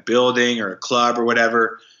some kind of building or a club or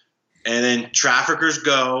whatever. And then traffickers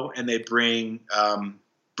go and they bring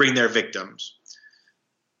their victims.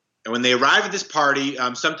 And when they arrive at this party,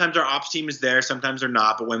 sometimes our ops team is there, sometimes they're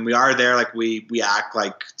not. But when we are there, like we act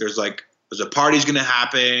like there's a party's going to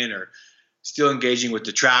happen, or still engaging with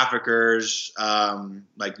the traffickers,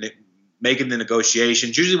 making the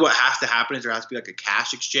negotiations. Usually, what has to happen is there has to be like a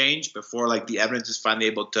cash exchange before like the evidence is finally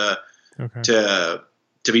able to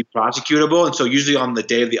be prosecutable. And so usually on the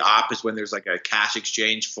day of the op is when there's like a cash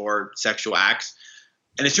exchange for sexual acts.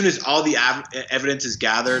 And as soon as all the evidence is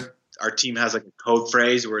gathered, our team has like a code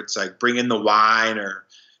phrase where it's like, bring in the wine, or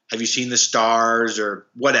have you seen the stars, or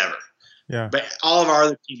whatever. Yeah. But all of our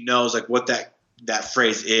other team knows like what that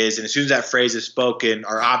phrase is. And as soon as that phrase is spoken,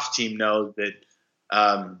 our ops team knows that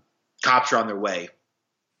cops are on their way.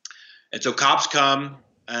 And so cops come,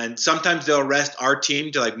 and sometimes they'll arrest our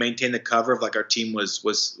team to like maintain the cover of like our team was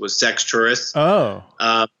sex tourists. Oh.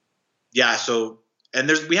 Yeah. So, and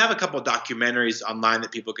we have a couple of documentaries online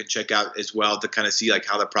that people can check out as well to kind of see like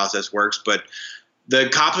how the process works. But the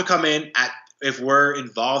cops will come in if we're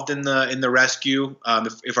involved in the rescue.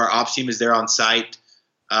 If our ops team is there on site,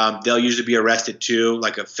 they'll usually be arrested too,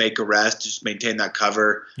 like a fake arrest, just maintain that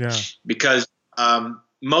cover. Yeah. Because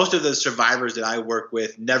most of the survivors that I work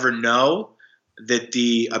with never know that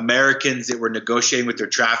the Americans that were negotiating with their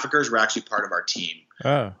traffickers were actually part of our team.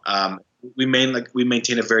 Oh. We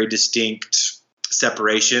maintain a very distinct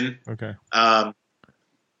separation. Okay.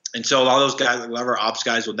 And so a lot of those guys, a lot of our ops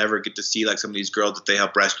guys will never get to see like some of these girls that they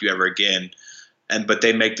help rescue ever again. But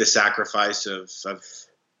they make the sacrifice of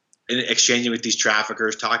exchanging with these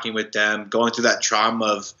traffickers, talking with them, going through that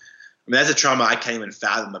trauma that's a trauma I can't even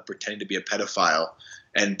fathom, of pretending to be a pedophile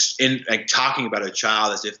and talking about a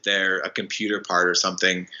child as if they're a computer part or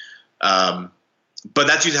something. But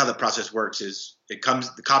that's usually how the process works. Is the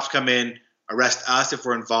cops come in, arrest us if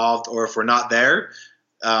we're involved, or if we're not there,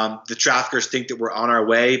 the traffickers think that we're on our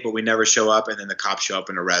way, but we never show up, and then the cops show up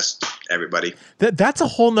and arrest everybody. That's a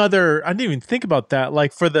whole nother. I didn't even think about that.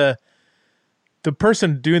 Like for the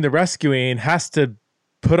person doing the rescuing has to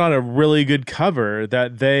put on a really good cover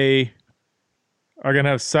that they are going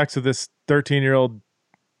to have sex with this 13-year-old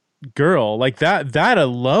girl. Like that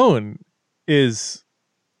alone is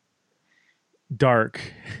dark.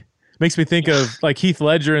 Makes me think of like Heath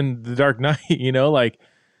Ledger in The Dark Knight, like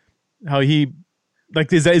how he,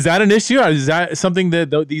 like, is that an issue? Or is that something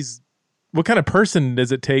that these, what kind of person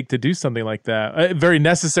does it take to do something like that? A very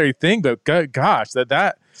necessary thing, but gosh,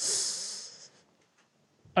 that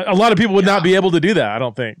a lot of people would not be able to do that, I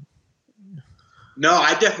don't think. No,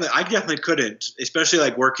 I definitely couldn't, especially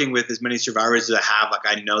like working with as many survivors as I have. Like,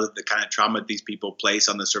 I know that the kind of trauma these people place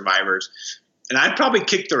on the survivors, and I'd probably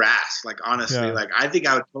kick their ass. Like, honestly, like I think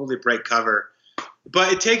I would totally break cover,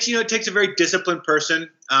 but it takes a very disciplined person.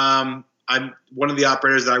 I'm one of the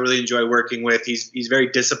operators that I really enjoy working with. He's very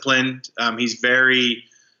disciplined. He's very,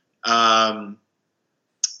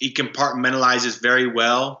 he compartmentalizes very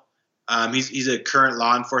well. He's a current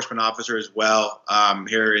law enforcement officer as well,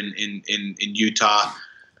 here in Utah.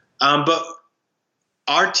 But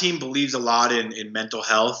our team believes a lot in mental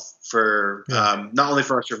health for not only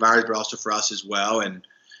for our survivors, but also for us as well.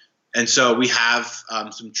 And so we have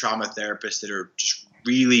some trauma therapists that are just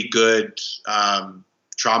really good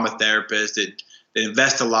trauma therapists that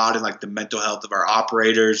invest a lot in like the mental health of our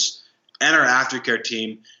operators and our aftercare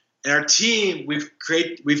team. And our team,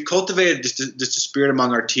 we've cultivated just a spirit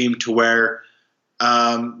among our team to where,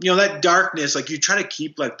 that darkness, like you try to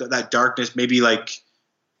keep like that darkness maybe like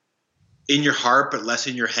in your heart, but less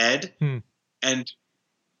in your head. And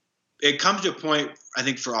it comes to a point, I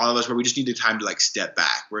think, for all of us where we just need the time to like step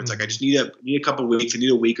back, where it's like, I just need a couple of weeks, I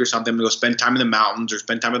need a week or something to go spend time in the mountains or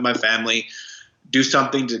spend time with my family, do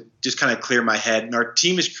something to just kind of clear my head. And our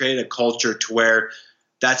team has created a culture to where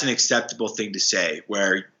that's an acceptable thing to say,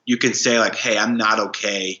 where you can say like, hey, I'm not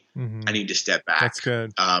okay. I need to step back. That's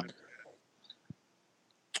good.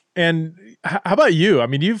 And how about you? I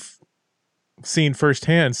mean, you've seen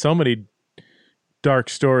firsthand so many dark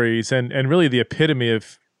stories and really the epitome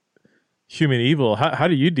of human evil. How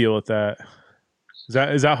do you deal with that?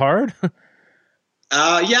 Is that hard?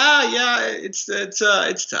 Yeah. It's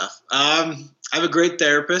tough. I have a great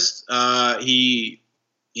therapist.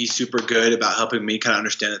 He's super good about helping me kind of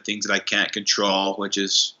understand the things that I can't control, which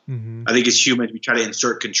is, I think as humans, we try to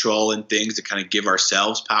insert control in things to kind of give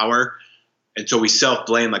ourselves power. And so we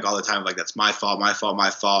self-blame like all the time, like that's my fault.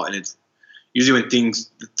 And it's usually when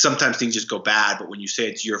sometimes things just go bad, but when you say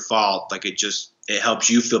it's your fault, like it helps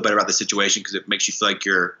you feel better about the situation because it makes you feel like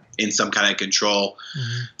you're in some kind of control.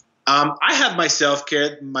 I have my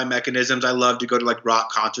self-care, my mechanisms. I love to go to like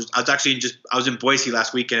rock concerts. I was in Boise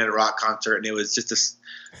last weekend at a rock concert, and it was just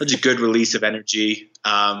such a good release of energy.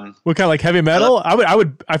 What kind of like heavy metal?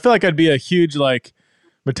 I feel like I'd be a huge like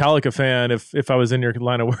Metallica fan if I was in your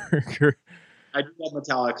line of work. I do love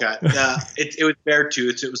Metallica. It was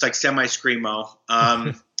Beartooth. It was like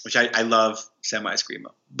semi-screamo, which I love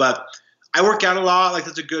semi-screamo. But I work out a lot. Like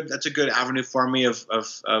that's a good avenue for me of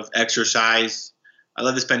exercise. I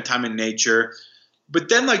love to spend time in nature. But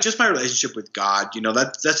then like just my relationship with God,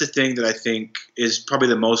 that's the thing that I think is probably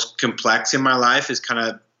the most complex in my life is kind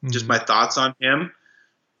of just my thoughts on him.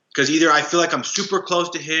 Because either I feel like I'm super close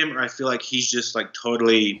to him or I feel like he's just like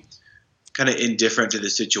totally kind of indifferent to the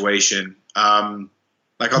situation.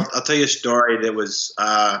 Like I'll tell you a story that was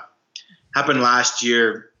happened last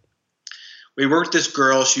year. We worked with this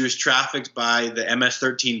girl. She was trafficked by the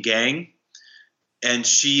MS-13 gang. And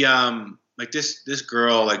she like this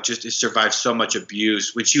girl like just has survived so much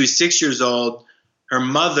abuse. When she was 6 years old, her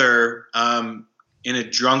mother in a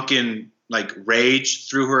drunken like rage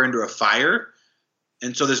threw her into a fire.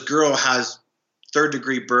 And so this girl has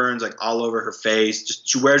 3rd-degree burns like all over her face. Just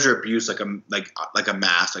she wears her abuse like a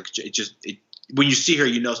mask. Like when you see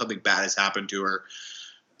her, something bad has happened to her.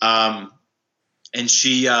 And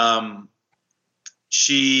she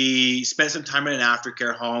spent some time in an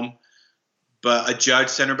aftercare home, but a judge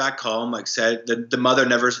sent her back home. Like said, the mother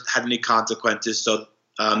never had any consequences. So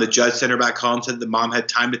the judge sent her back home. Said the mom had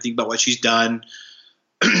time to think about what she's done.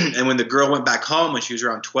 And when the girl went back home when she was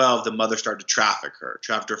around 12, the mother started to traffic her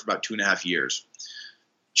for about 2.5 years.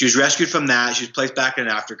 She was rescued from that. She was placed back in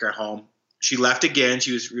an aftercare home. She left again.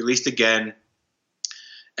 She was released again.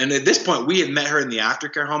 And at this point, we had met her in the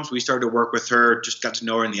aftercare home. So we started to work with her, just got to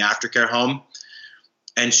know her in the aftercare home.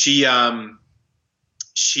 And she ended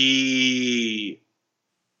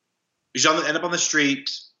up on the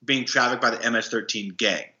street being trafficked by the MS-13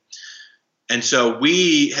 gang. And so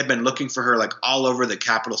we had been looking for her like all over the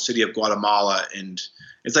capital city of Guatemala. And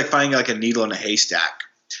it's like finding like a needle in a haystack.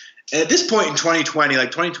 And at this point in 2020, I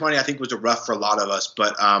think was rough for a lot of us.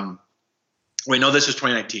 But this was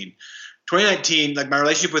 2019. 2019, like my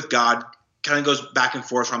relationship with God kind of goes back and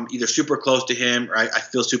forth from either super close to him or I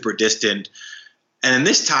feel super distant. And then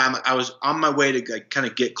this time I was on my way to like kind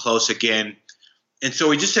of get close again. And so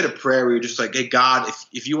we just said a prayer. We were just like, hey, God,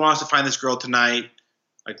 if you want us to find this girl tonight,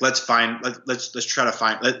 like let's try to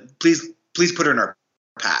find, please put her in our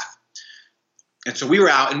path. And so we were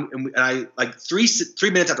out and I like 3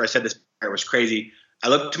 minutes after I said this prayer, it was crazy. I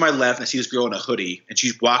look to my left and I see this girl in a hoodie and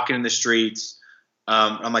she's walking in the streets.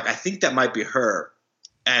 I'm like, I think that might be her.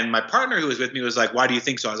 And my partner who was with me was like, why do you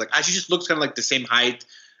think so? I was like, she just looks kind of like the same height.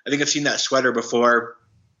 I think I've seen that sweater before.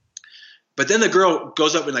 But then the girl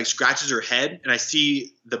goes up and like scratches her head and I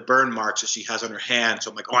see the burn marks that she has on her hand.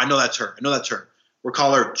 So I'm like, oh, I know that's her. We'll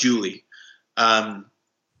call her Julie.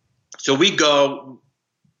 So we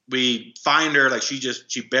find her, like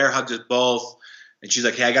she bear hugs us both and she's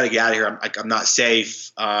like, hey, I got to get out of here. I'm not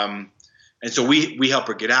safe. And so we help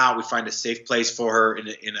her get out. We find a safe place for her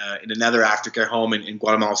in another aftercare home in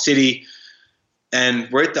Guatemala City. And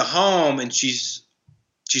we're at the home and she's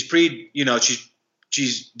pretty,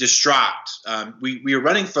 she's distraught. We were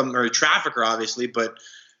running from her trafficker, obviously, but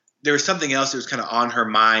there was something else that was kind of on her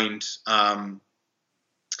mind.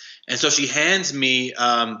 And so she hands me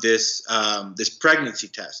this pregnancy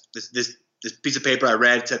test. This piece of paper I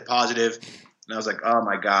read said positive, and I was like, oh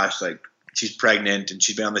my gosh, like she's pregnant and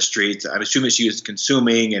she's been on the streets. I'm assuming she was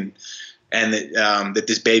consuming and that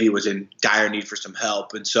this baby was in dire need for some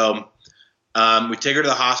help. And so we take her to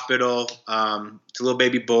the hospital. It's a little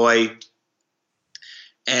baby boy.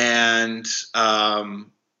 And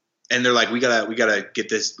they're like, we gotta get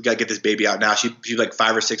this baby out now. She's like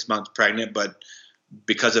 5 or 6 months pregnant, but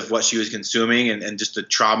because of what she was consuming and just the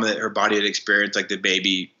trauma that her body had experienced, like the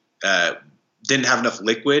baby didn't have enough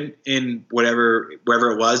liquid in wherever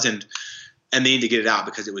it was, and they needed to get it out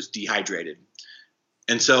because it was dehydrated.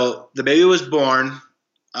 And so the baby was born,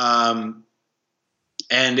 and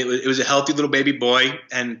it was a healthy little baby boy,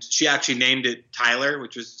 and she actually named it Tyler,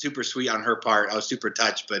 which was super sweet on her part. I was super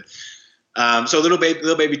touched, but so little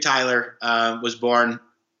baby Tyler was born,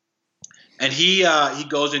 and he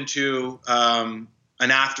goes into an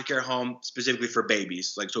aftercare home specifically for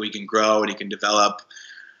babies, like so he can grow and he can develop.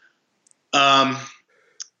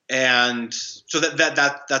 And so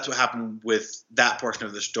that's what happened with that portion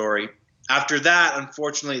of the story. After that,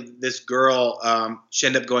 unfortunately, this girl, she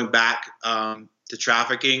ended up going back to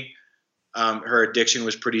trafficking. Her addiction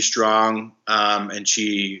was pretty strong, and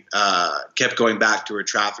she kept going back to her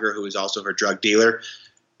trafficker, who was also her drug dealer,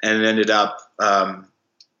 and ended up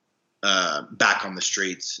back on the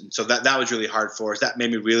streets. And so that was really hard for us. That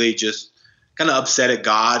made me really just kind of upset at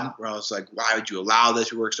God, where I was like, why would you allow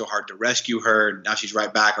this? We worked so hard to rescue her, and now she's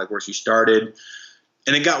right back like where she started.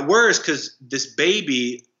 And it got worse because this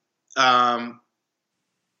baby, we're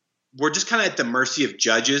just kind of at the mercy of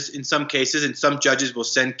judges in some cases. And some judges will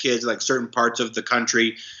send kids like certain parts of the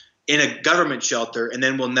country in a government shelter, and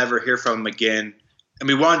then we'll never hear from them again. And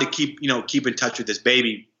we wanted to keep in touch with this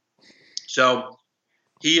baby. So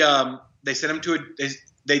they sent him to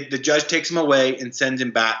the judge takes him away and sends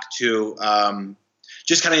him back to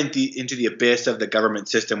just kind of into the abyss of the government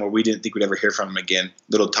system where we didn't think we'd ever hear from him again.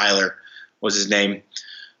 Little Tyler was his name.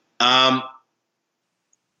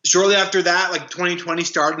 Shortly after that, like 2020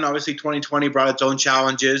 started, and obviously 2020 brought its own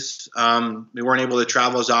challenges. We weren't able to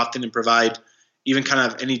travel as often and provide even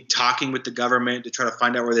kind of any talking with the government to try to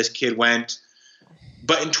find out where this kid went.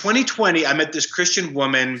 But in 2020, I met this Christian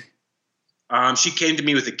woman. She came to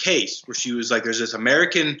me with a case where she was like, there's this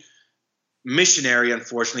American missionary,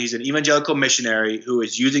 unfortunately. He's an evangelical missionary who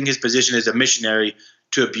is using his position as a missionary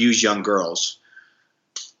to abuse young girls.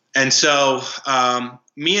 And so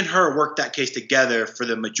me and her worked that case together for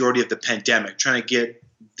the majority of the pandemic, trying to get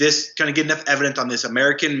enough evidence on this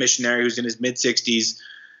American missionary who's in his mid-60s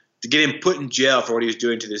to get him put in jail for what he was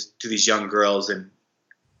doing to these young girls. And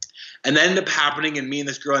that ended up happening, and me and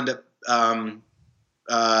this girl ended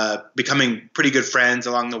up becoming pretty good friends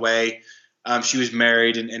along the way. She was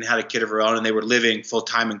married and had a kid of her own, and they were living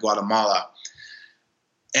full-time in Guatemala.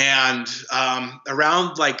 And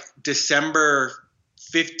around like December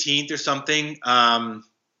 15th or something, I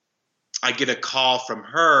get a call from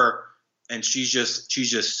her, and she's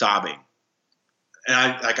just sobbing. And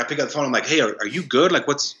I pick up the phone. I'm like, hey, are you good? Like,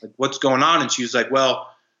 what's going on? And she was like, well,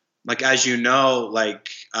 like, as you know, like,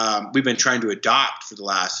 we've been trying to adopt for the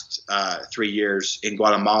last 3 years in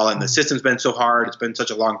Guatemala, and the system's been so hard. It's been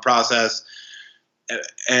such a long process.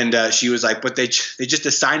 And she was like, but they just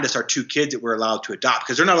assigned us our 2 kids that we're allowed to adopt,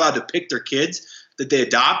 because they're not allowed to pick their kids that they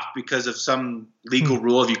adopt because of some legal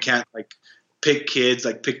rule. If you can't like pick kids,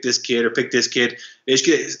 like pick this kid or pick this kid, they just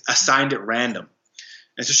get assigned at random.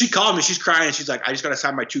 And so she called me, she's crying. She's like, I just got to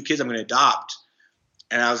assign my 2 kids I'm going to adopt.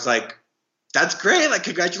 And I was like, that's great. Like,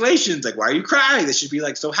 congratulations. Like, why are you crying? They should be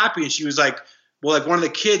like so happy. And she was like, well, like one of the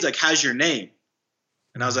kids like has your name.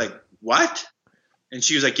 And I was like, what? And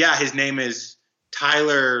she was like, yeah, his name is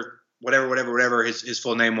Tyler, whatever his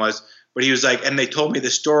full name was. But he was like, and they told me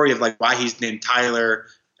the story of like why he's named Tyler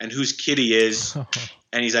and whose kid he is.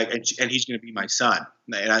 And he's like, and he's going to be my son.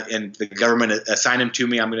 And the government assigned him to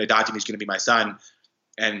me. I'm going to adopt him. He's going to be my son.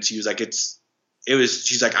 And she was like,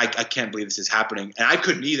 she's like, I can't believe this is happening. And I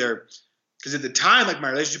couldn't either, because at the time, like, my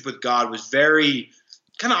relationship with God was very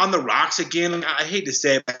kind of on the rocks again. Like, I hate to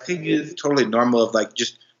say it, but I think it's totally normal of like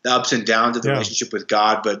just the ups and downs of the relationship with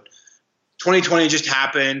God. But 2020 just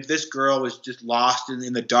happened. This girl was just lost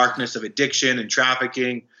in the darkness of addiction and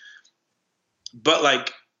trafficking. But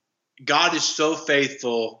like, God is so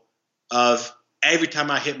faithful of every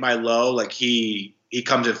time I hit my low, like he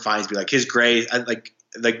comes and finds me. Like his grace,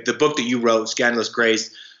 like the book that you wrote, Scandalous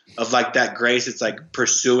Grace, of like that grace, it's like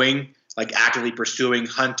pursuing, like actively pursuing,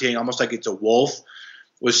 hunting, almost like it's a wolf,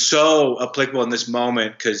 was so applicable in this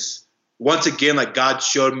moment. Because once again, like God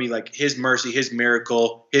showed me like his mercy, his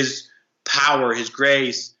miracle, his power, his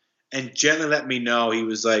grace, and gently let me know. He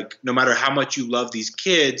was like, no matter how much you love these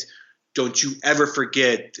kids, don't you ever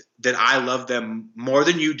forget that I love them more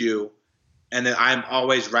than you do, and that I'm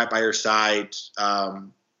always right by your side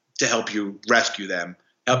to help you rescue them,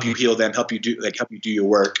 help you heal them, help you do your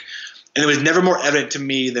work. And it was never more evident to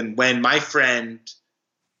me than when my friend,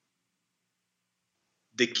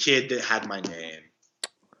 the kid that had my name.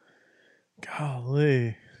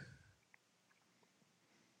 Golly.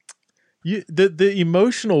 The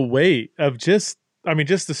emotional weight of just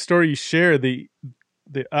the story you share, the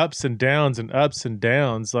ups and downs,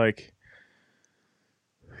 like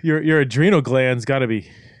your adrenal glands got to be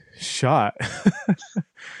shot.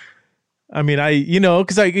 I mean,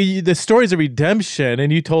 because the stories of redemption,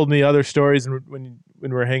 and you told me other stories when we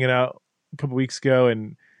were hanging out a couple weeks ago,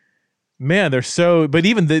 and man, they're so. But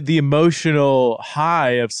even the emotional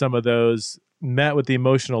high of some of those met with the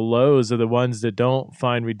emotional lows of the ones that don't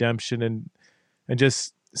find redemption, and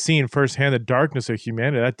just seeing firsthand the darkness of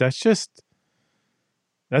humanity.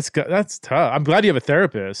 That's tough. I'm glad you have a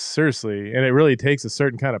therapist, seriously, and it really takes a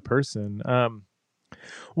certain kind of person.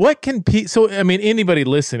 What can anybody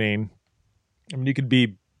listening? I mean, you could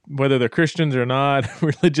be, whether they're Christians or not,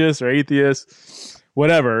 religious or atheists,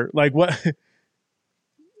 whatever. Like what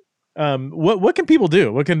can people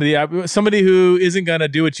do? What can somebody who isn't going to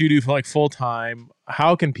do what you do for like full time,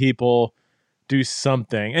 how can people do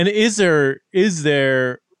something. And is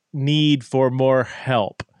there need for more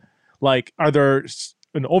help? Like, are there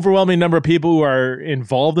an overwhelming number of people who are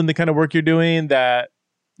involved in the kind of work you're doing that,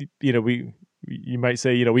 you might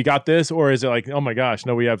say, we got this? Or is it like, oh my gosh,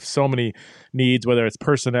 no, we have so many needs, whether it's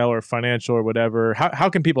personnel or financial or whatever? How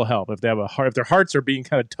can people help if they have if their hearts are being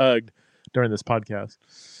kind of tugged during this podcast?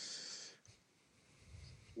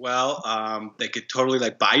 Well, they could totally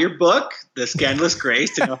buy your book, The Scandalous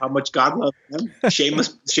Grace, to know how much God loves them.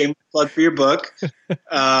 Shameless plug for your book.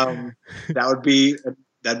 That'd be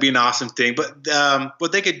an awesome thing. But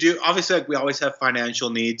what they could do, obviously, we always have financial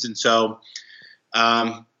needs, and so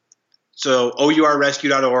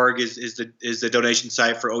OURrescue.org is the donation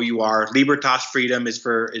site for OUR. Libertas Freedom is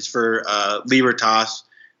for Libertas.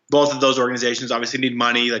 Both of those organizations obviously need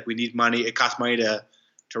money. We need money. It costs money to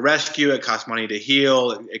rescue. It costs money to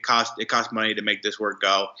heal. It costs money to make this work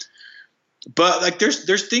go. But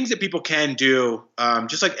there's things that people can do,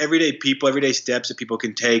 just like everyday steps that people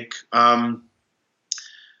can take. The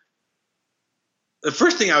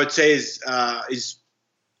first thing I would say is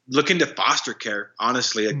look into foster care.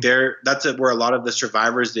 Honestly, that's where a lot of the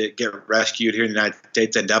survivors that get rescued here in the United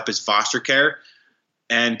States end up, is foster care.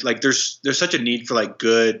 And there's such a need for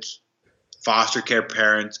good foster care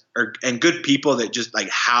parents and good people that just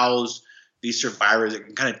house these survivors, that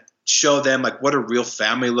can kind of show them what a real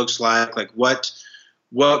family looks like what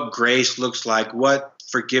grace looks like, what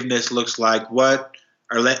forgiveness looks like, what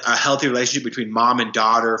a healthy relationship between mom and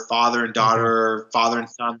daughter, father and daughter, father and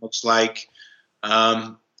son looks like.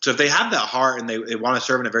 So if they have that heart and they want to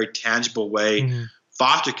serve in a very tangible way,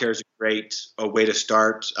 foster care is a way to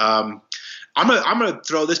start. I'm gonna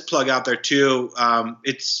throw this plug out there too.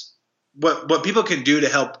 It's what people can do to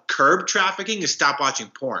help curb trafficking is stop watching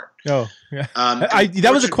porn. Oh, yeah.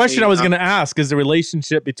 That was a question I was going to ask, is the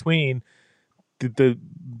relationship between the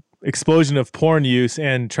explosion of porn use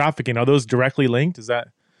and trafficking, are those directly linked? Is that?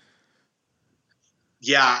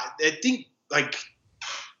 Yeah, I think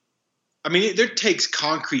there takes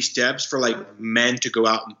concrete steps for men to go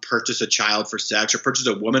out and purchase a child for sex or purchase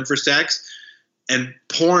a woman for sex. And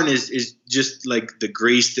porn is just the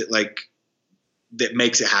grease that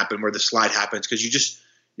makes it happen, where the slide happens, because you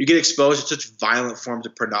get exposed to such violent forms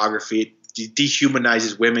of pornography. It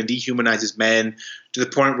dehumanizes women, dehumanizes men, to the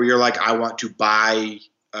point where you're like, I want to buy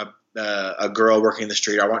a girl working the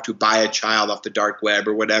street. I want to buy a child off the dark web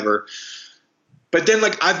or whatever. But then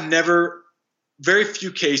I've never, very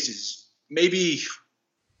few cases, maybe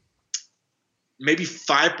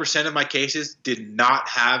 5% of my cases did not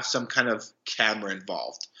have some kind of camera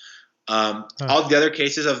involved. All the other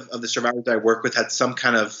cases of the survivors that I work with had some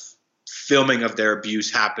kind of filming of their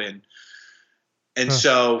abuse happen. And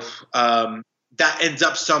so that ends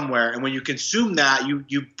up somewhere. And when you consume that,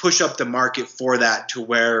 you push up the market for that, to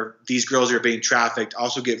where these girls that are being trafficked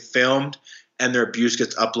also get filmed and their abuse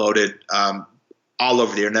gets uploaded all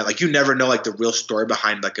over the internet. You never know the real story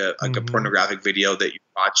behind a pornographic video that you're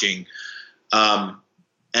watching.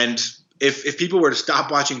 And if people were to stop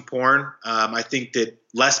watching porn, I think that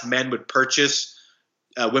less men would purchase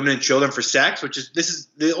women and children for sex, this is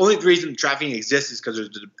the only reason trafficking exists, is because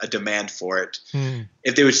there's a demand for it.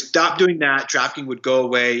 If they would stop doing that, trafficking would go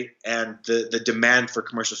away, and the demand for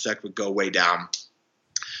commercial sex would go way down.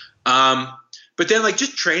 But then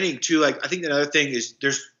just training too. I think another thing is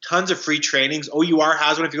there's tons of free trainings. OUR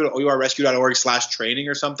has one. If you go to OURrescue.org/training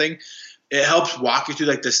or something, it helps walk you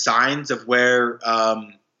through the signs of where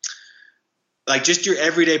just your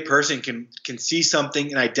everyday person can see something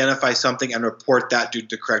and identify something and report that to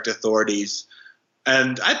the correct authorities.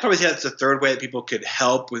 And I'd probably say that's the third way that people could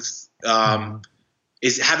help with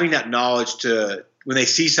is having that knowledge to, when they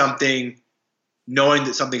see something, knowing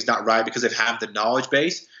that something's not right because they have the knowledge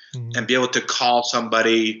base, and be able to call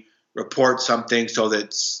somebody, report something, so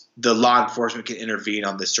that the law enforcement can intervene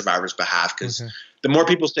on the survivor's behalf. Because the more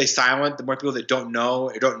people stay silent, the more people that don't know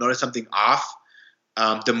or don't notice something off,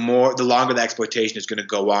 the longer the exploitation is going to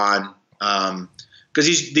go on. Because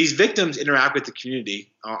these victims interact with the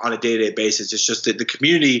community on a day-to-day basis. It's just that the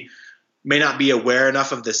community may not be aware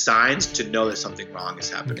enough of the signs to know that something wrong is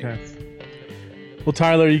happening. Okay. Well,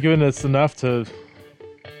 Tyler, you've given us enough to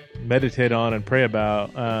meditate on and pray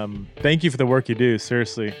about. Thank you for the work you do.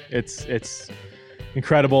 Seriously, it's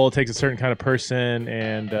incredible. It takes a certain kind of person,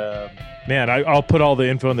 and man, I'll put all the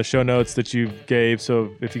info in the show notes that you gave.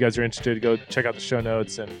 So if you guys are interested, go check out the show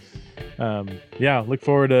notes, and look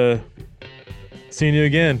forward to seeing you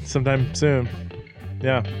again sometime soon.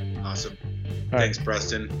 Yeah. Awesome. All Thanks, right.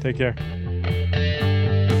 Preston. Take care.